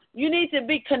 you need to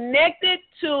be connected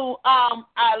to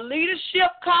our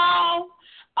leadership call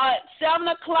at 7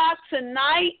 o'clock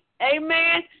tonight.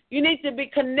 Amen. You need to be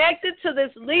connected to this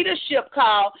leadership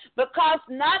call, because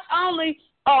not only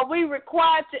are we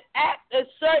required to act a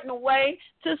certain way,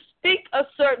 to speak a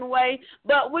certain way,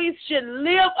 but we should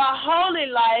live a holy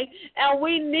life, and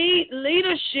we need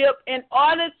leadership in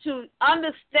order to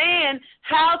understand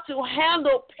how to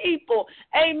handle people.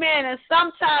 Amen. And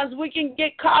sometimes we can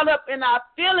get caught up in our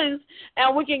feelings,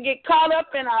 and we can get caught up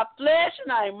in our flesh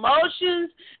and our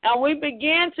emotions, and we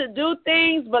begin to do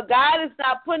things, but God is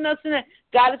not putting us in it.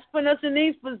 God is putting us in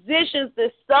these positions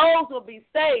that souls will be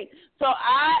saved. So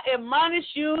I admonish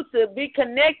you to be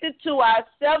connected to our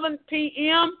 7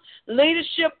 p.m.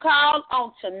 leadership call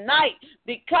on tonight,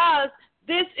 because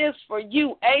this is for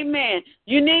you. Amen.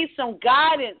 You need some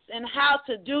guidance in how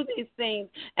to do these things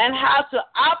and how to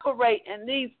operate in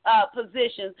these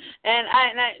positions. And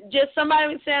just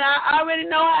somebody was saying, I already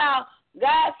know how.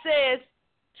 God says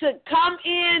to come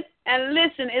in and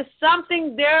listen. It's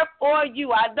something there for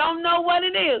you. I don't know what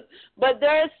it is, but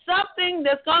there is something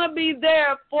that's going to be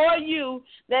there for you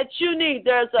that you need.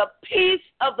 There's a piece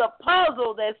of the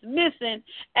puzzle that's missing,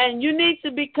 and you need to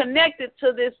be connected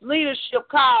to this leadership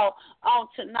call on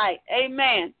tonight.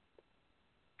 Amen.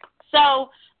 So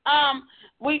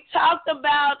we talked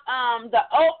about the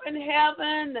open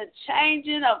heaven, the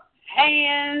changing of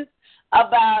hands,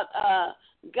 about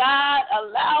God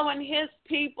allowing his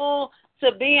people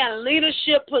to be in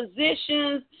leadership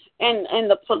positions in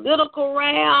the political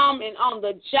realm and on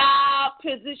the job,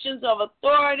 positions of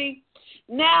authority.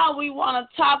 Now we want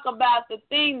to talk about the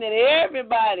thing that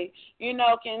everybody, can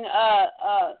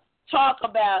talk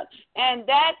about, and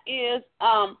that is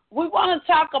we want to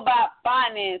talk about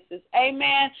finances.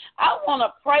 Amen. I want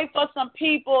to pray for some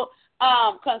people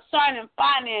concerning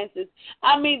finances.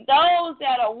 I mean, those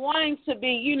that are wanting to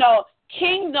be,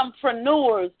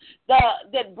 kingdompreneurs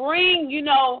that bring,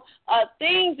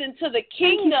 things into the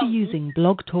kingdom. Thank you for using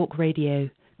Blog Talk Radio.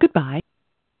 Goodbye.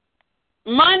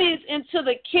 Monies into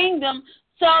the kingdom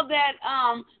so that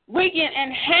we can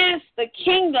enhance the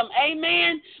kingdom.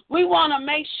 Amen. We want to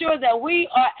make sure that we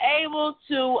are able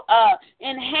to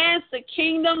enhance the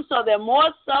kingdom so that more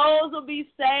souls will be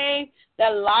saved,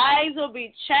 that lives will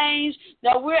be changed,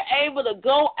 that we're able to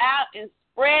go out and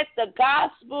spread the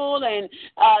gospel and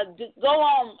go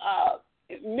on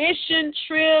mission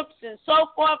trips and so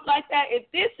forth like that. If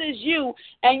this is you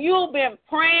and you've been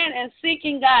praying and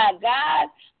seeking God,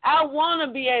 I want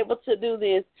to be able to do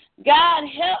this. God,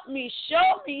 help me,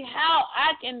 show me how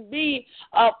I can be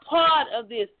a part of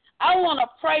this. I want to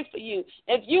pray for you.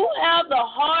 If you have the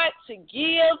heart to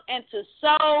give and to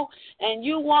sow, and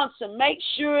you want to make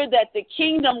sure that the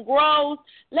kingdom grows,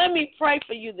 let me pray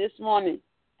for you this morning.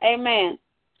 Amen.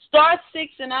 Star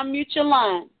 6 and unmute your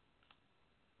line.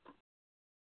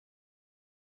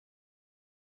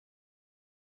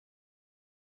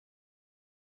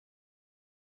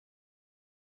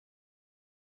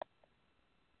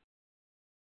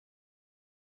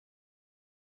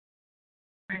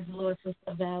 Praise the Lord,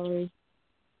 Sister Valerie.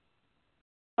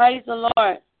 Praise the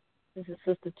Lord. This is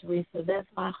Sister Teresa. That's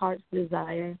my heart's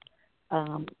desire.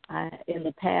 In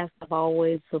the past, I've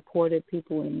always supported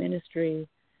people in ministry,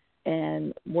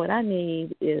 and what I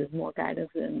need is more guidance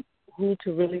in who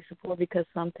to really support, because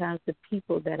sometimes the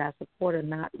people that I support are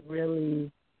not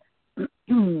really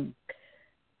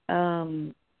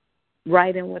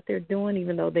right in what they're doing,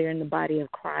 even though they're in the body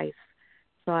of Christ.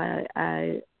 So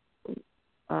I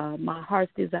my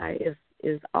heart's desire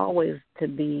is always to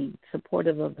be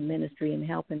supportive of the ministry and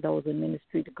helping those in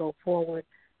ministry to go forward,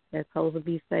 that souls will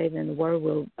be saved and the word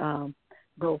will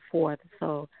go forth.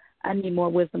 So I need more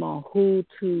wisdom on who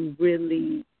to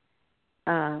really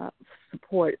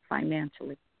support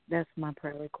financially. That's my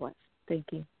prayer request. Thank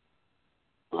you.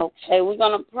 Okay, we're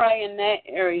going to pray in that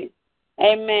area.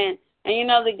 Amen. And you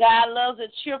know that God loves a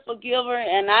cheerful giver,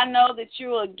 and I know that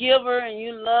you're a giver and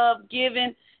you love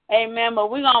giving. Amen. But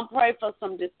we're going to pray for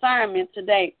some discernment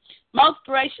today. Most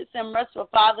gracious and merciful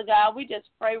Father God, we just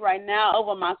pray right now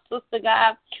over my sister,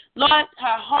 God. Lord,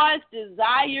 her heart's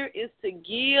desire is to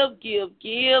give,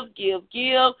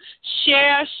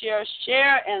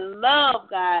 share, and love,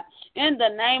 God, in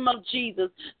the name of Jesus.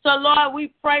 So, Lord,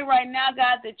 we pray right now,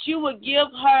 God, that you would give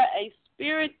her a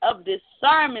spirit of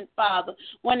discernment, Father,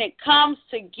 when it comes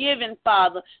to giving,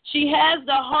 Father. She has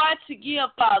the heart to give,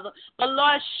 Father, but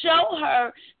Lord, show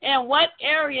her in what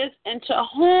areas and to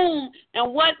whom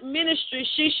and what ministry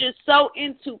she should sow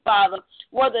into, Father,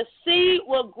 where the seed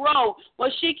will grow,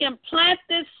 where she can plant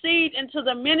this seed into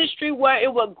the ministry where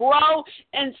it will grow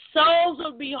and souls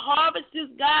will be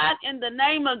harvested, God, in the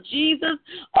name of Jesus.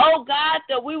 Oh, God,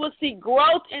 that we will see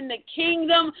growth in the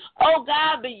kingdom, oh,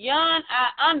 God, beyond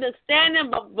our understanding,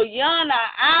 but beyond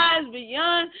our eyes,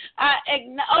 beyond our,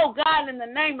 oh, God, in the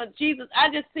name of Jesus, I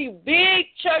just see big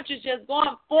churches just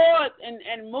going forth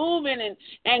and moving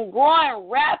and growing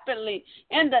rapidly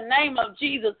in the name of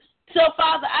Jesus. So,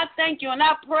 Father, I thank you and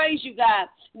I praise you, God,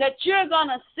 that you're going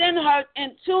to send her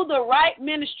into the right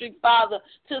ministry, Father,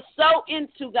 to sow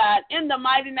into, God, in the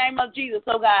mighty name of Jesus,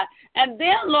 oh, God. And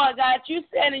then, Lord God, you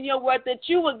said in your word that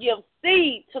you would give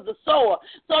seed to the sower.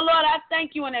 So, Lord, I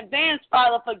thank you in advance,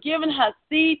 Father, for giving her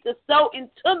seed to sow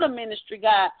into the ministry,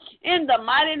 God, in the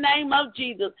mighty name of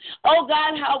Jesus. Oh,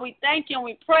 God, how we thank you and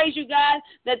we praise you, God,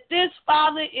 that this,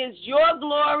 Father, is your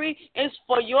glory, it's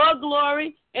for your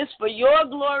glory, it's for your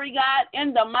glory, God,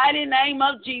 in the mighty name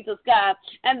of Jesus, God.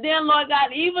 And then, Lord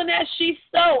God, even as she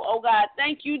sow, oh, God,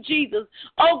 thank you, Jesus.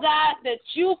 Oh, God, that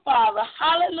you, Father,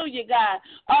 hallelujah, God,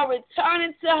 are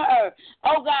returning to her,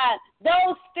 oh, God,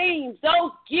 those things,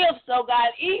 those gifts, oh,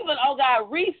 God, even, oh,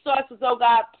 God, resources, oh,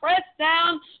 God, pressed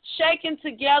down, shaken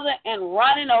together, and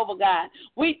running over, God.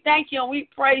 We thank you and we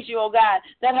praise you, oh, God,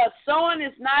 that her sowing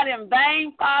is not in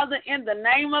vain, Father, in the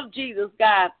name of Jesus,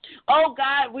 God. Oh,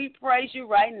 God, we praise you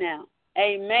right now.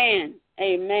 Amen,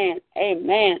 amen,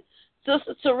 amen.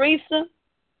 Sister Teresa,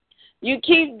 you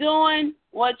keep doing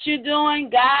what you're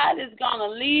doing. God is going to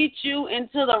lead you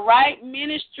into the right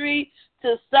ministry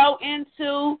to sow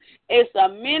into. It's a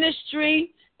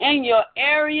ministry in your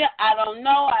area. I don't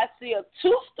know. I see a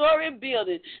 2-story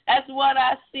building. That's what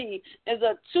I see. It's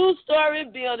a 2-story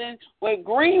building with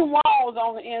green walls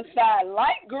on the inside,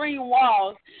 light green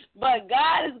walls. But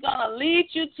God is going to lead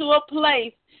you to a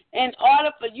place in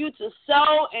order for you to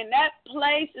sow, and that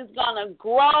place is going to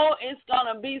grow. It's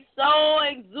going to be so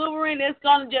exuberant. It's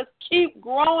going to just keep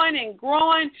growing and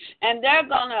growing, and they're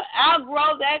going to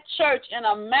outgrow that church in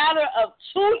a matter of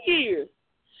 2 years.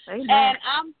 Amen. And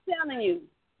I'm telling you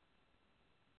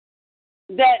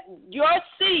that your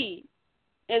seed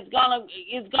is gonna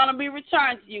be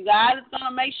returned to you. God is going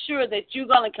to make sure that you're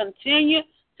going to continue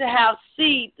to have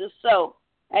seed to sow.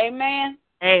 Amen?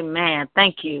 Amen.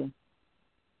 Thank you.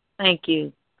 Thank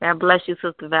you. God bless you,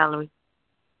 Sister Valerie.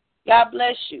 God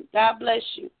bless you. God bless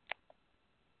you.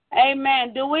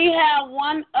 Amen. Do we have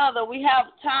one other? We have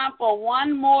time for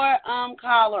one more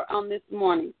caller on this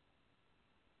morning.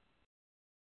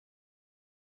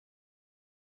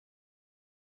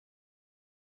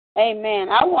 Amen.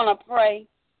 I want to pray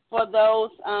for those,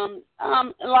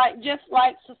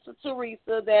 like Sister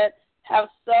Teresa, that have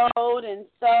sowed and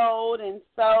sowed and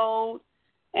sowed.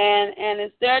 And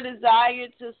it's their desire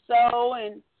to sow,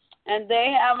 and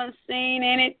they haven't seen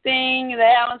anything.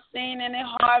 They haven't seen any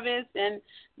harvest, and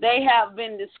they have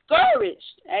been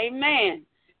discouraged. Amen.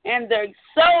 And they're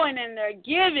sowing and they're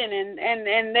giving,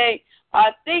 and they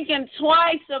are thinking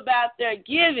twice about their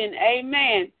giving.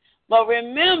 Amen. But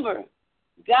remember,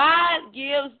 God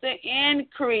gives the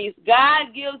increase.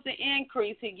 God gives the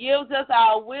increase. He gives us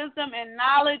our wisdom and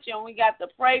knowledge, and we got to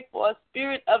pray for a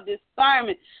spirit of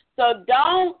discernment. So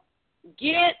don't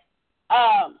get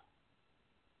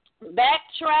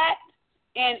backtracked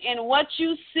in what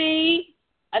you see.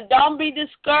 Don't be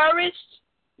discouraged.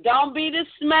 Don't be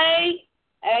dismayed.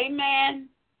 Amen.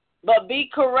 But be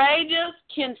courageous.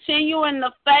 Continue in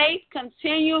the faith.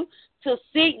 Continue to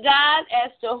seek God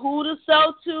as to who to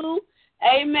sow to.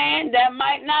 Amen. That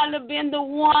might not have been the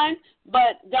one,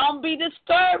 but don't be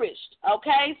discouraged,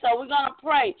 okay? So we're going to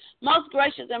pray. Most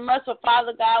gracious and merciful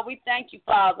Father God, we thank you,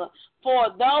 Father, for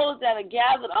those that are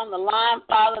gathered on the line,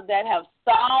 Father, that have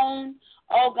sown,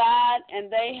 oh God,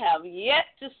 and they have yet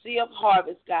to see a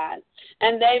harvest, God,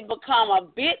 and they've become a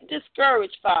bit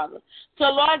discouraged, Father. So,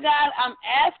 Lord God, I'm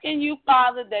asking you,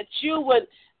 Father, that you would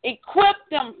equip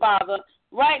them, Father,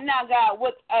 right now, God,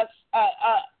 with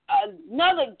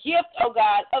another gift, oh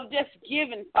God, of just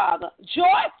giving, Father,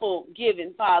 joyful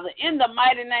giving, Father, in the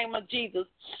mighty name of Jesus.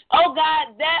 Oh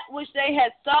God, that which they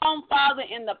had sown, Father,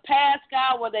 in the past,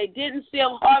 God, where they didn't see a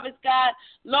harvest, God,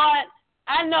 Lord,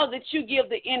 I know that you give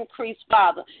the increase,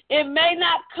 Father. It may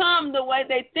not come the way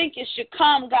they think it should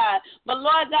come, God, but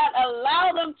Lord God,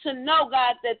 allow them to know,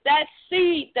 God, that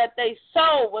seed that they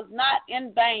sowed was not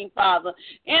in vain, Father,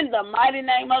 in the mighty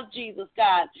name of Jesus,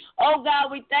 God. Oh,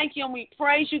 God, we thank you and we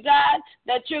praise you, God,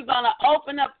 that you're going to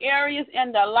open up areas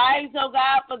in their lives, oh,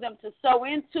 God, for them to sow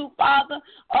into, Father.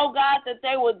 Oh, God, that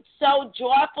they would sow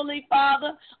joyfully,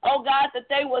 Father. Oh, God, that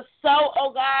they would sow,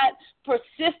 oh, God,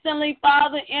 persistently,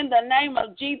 Father, in the name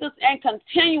of Jesus, and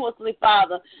continuously,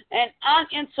 Father, and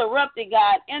uninterrupted,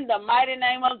 God, in the mighty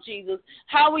name of Jesus.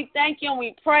 How we thank you and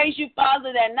we praise you,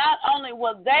 Father, that not only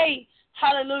will they,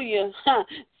 hallelujah,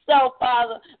 sow,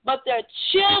 Father, but their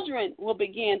children will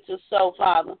begin to sow,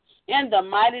 Father, in the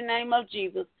mighty name of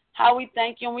Jesus. How we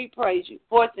thank you and we praise you.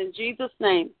 For it's in Jesus'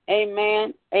 name,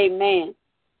 amen, amen,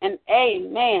 and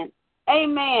amen.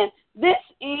 Amen. This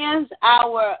ends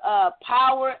our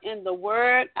Power in the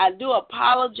Word. I do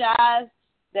apologize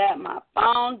that my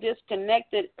phone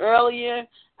disconnected earlier.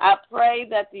 I pray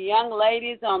that the young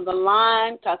ladies on the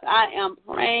line, because I am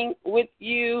praying with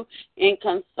you in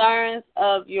concerns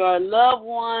of your loved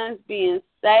ones being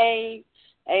saved.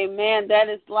 Amen. That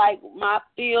is like my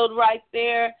field right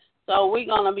there. So we're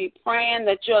going to be praying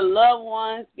that your loved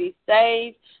ones be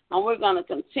saved, and we're going to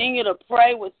continue to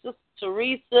pray with Sister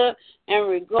Teresa in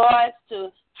regards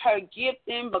to her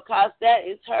gifting, because that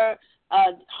is her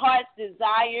heart's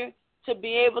desire to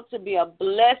be able to be a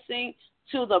blessing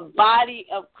to the body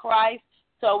of Christ.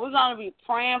 So we're going to be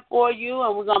praying for you,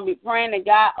 and we're going to be praying that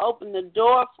God open the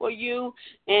door for you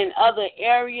in other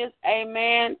areas,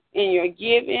 amen, in your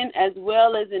giving as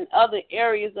well as in other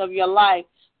areas of your life.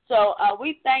 So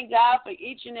we thank God for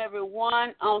each and every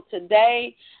one on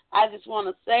today. I just want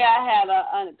to say I had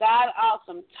a God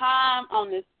awesome time on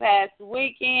this past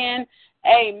weekend.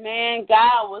 Amen.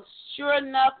 God was sure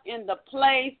enough in the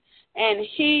place, and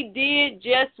he did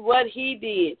just what he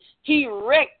did. He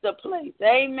wrecked the place.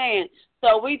 Amen.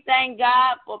 So we thank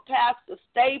God for Pastor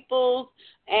Staples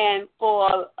and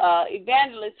for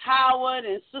Evangelist Howard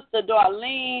and Sister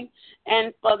Darlene,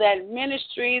 and for that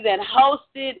ministry that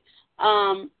hosted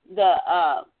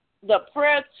the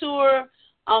prayer tour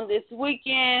on this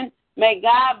weekend. May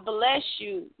God bless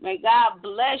you. May God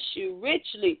bless you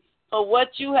richly for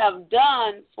what you have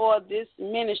done for this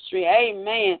ministry.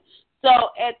 Amen. So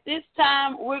at this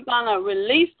time, we're going to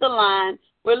release the line.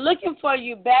 We're looking for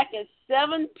you back at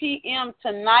 7 p.m.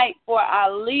 tonight for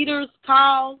our leaders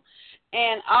call,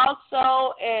 and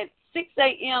also at 6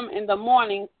 a.m. in the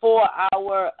morning for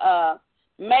our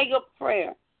mega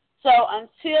prayer. So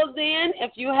until then,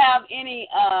 if you have any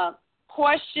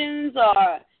questions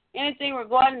or anything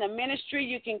regarding the ministry,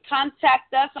 you can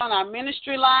contact us on our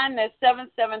ministry line. That's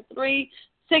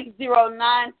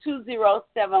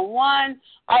 773-609-2071.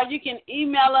 Or you can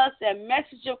email us at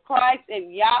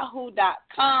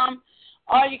messageofchrist@yahoo.com.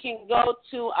 Or you can go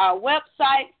to our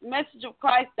website,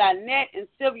 messageofchrist.net, and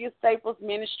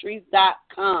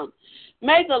SylviaStaplesMinistries.com.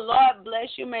 May the Lord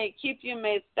bless you, may He keep you,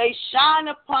 may His face shine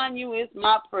upon you is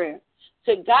my prayer.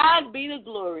 To God be the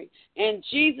glory. In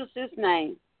Jesus'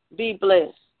 name, be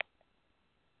blessed.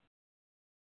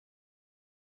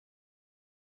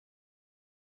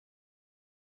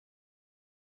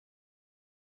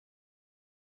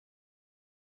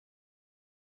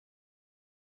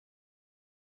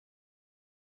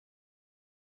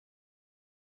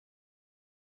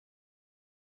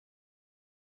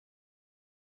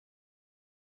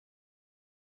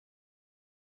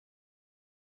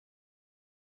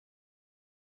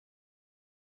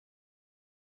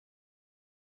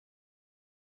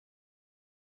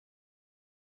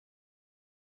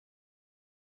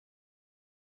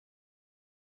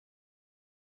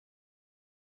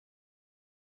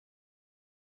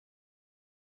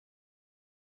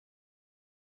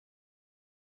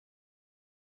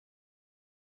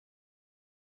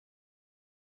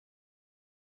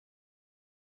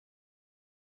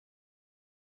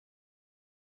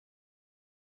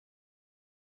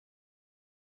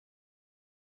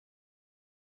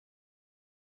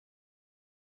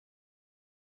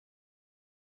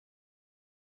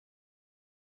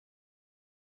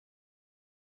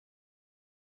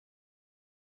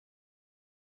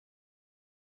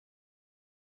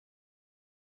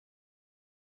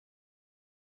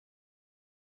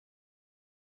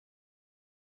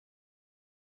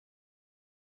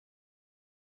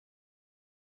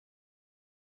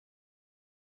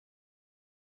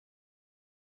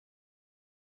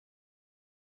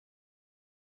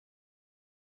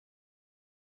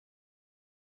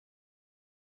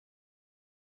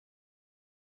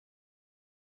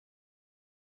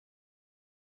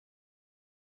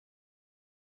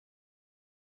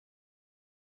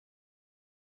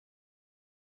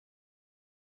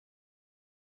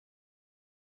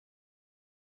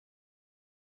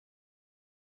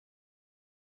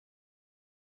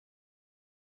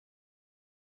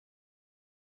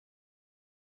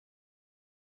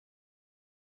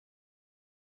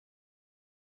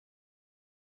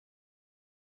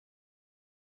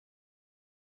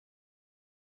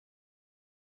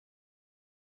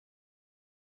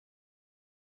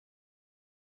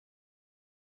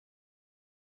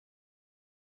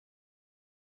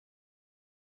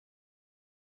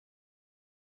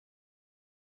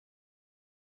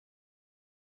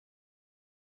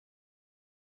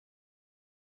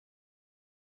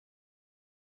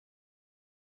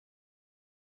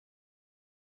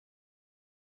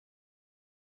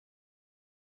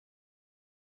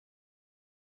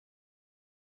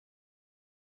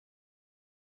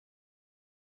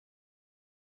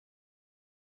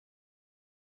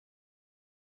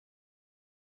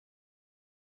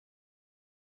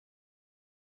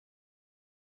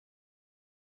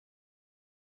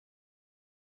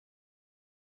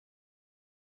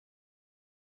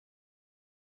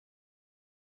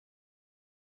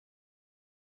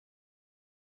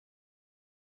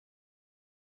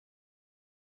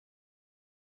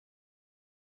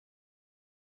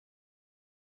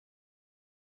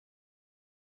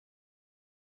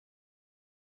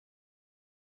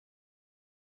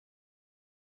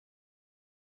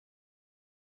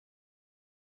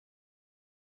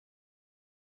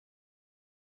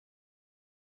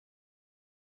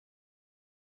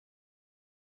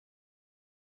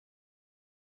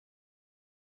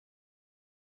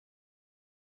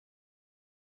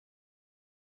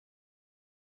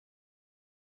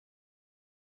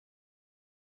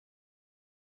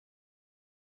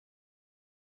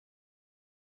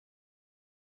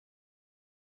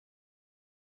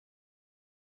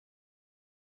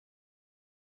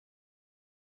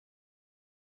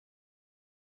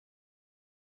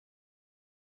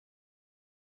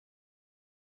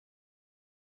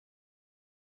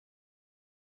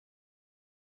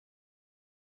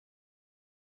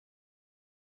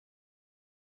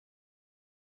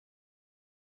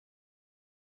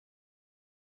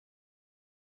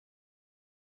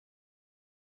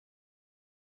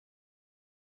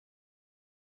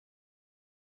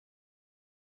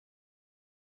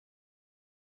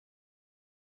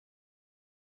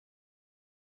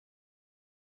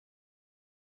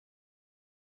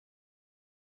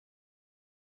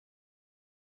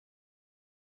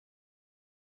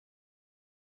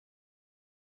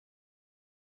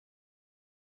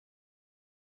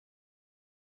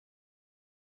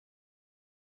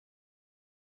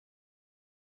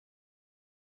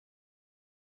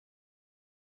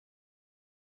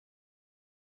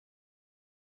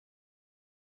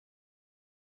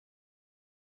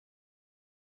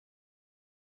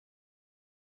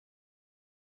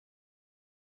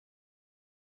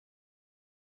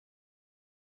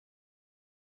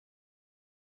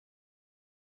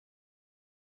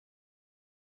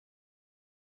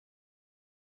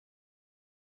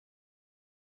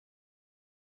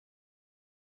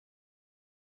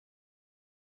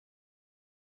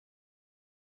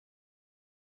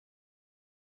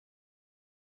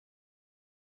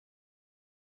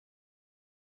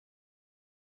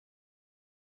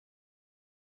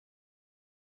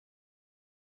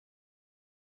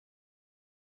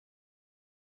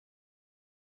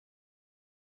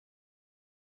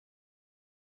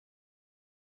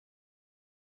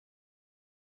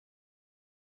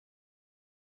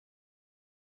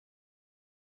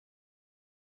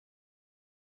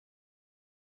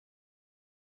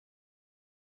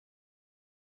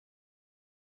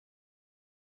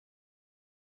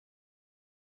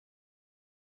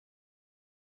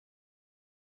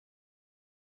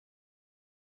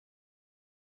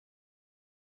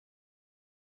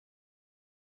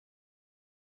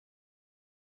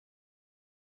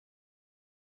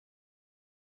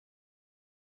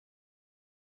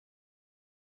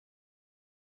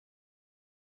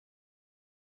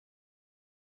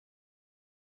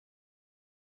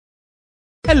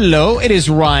 Hello, it is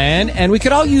Ryan, and we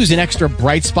could all use an extra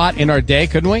bright spot in our day,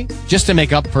 couldn't we? Just to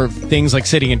make up for things like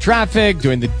sitting in traffic,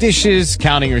 doing the dishes,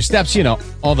 counting your steps, you know,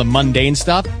 all the mundane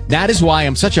stuff. That is why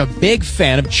I'm such a big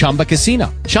fan of Chumba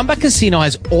Casino. Chumba Casino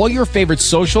has all your favorite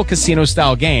social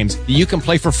casino-style games that you can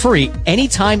play for free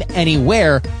anytime,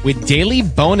 anywhere with daily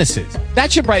bonuses.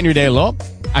 That should brighten your day a little.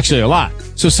 Actually, a lot.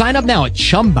 So sign up now at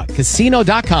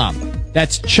ChumbaCasino.com.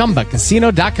 That's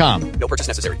ChumbaCasino.com. No purchase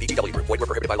necessary. VGW Group. Void where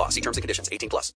prohibited by law. See terms and conditions. 18+.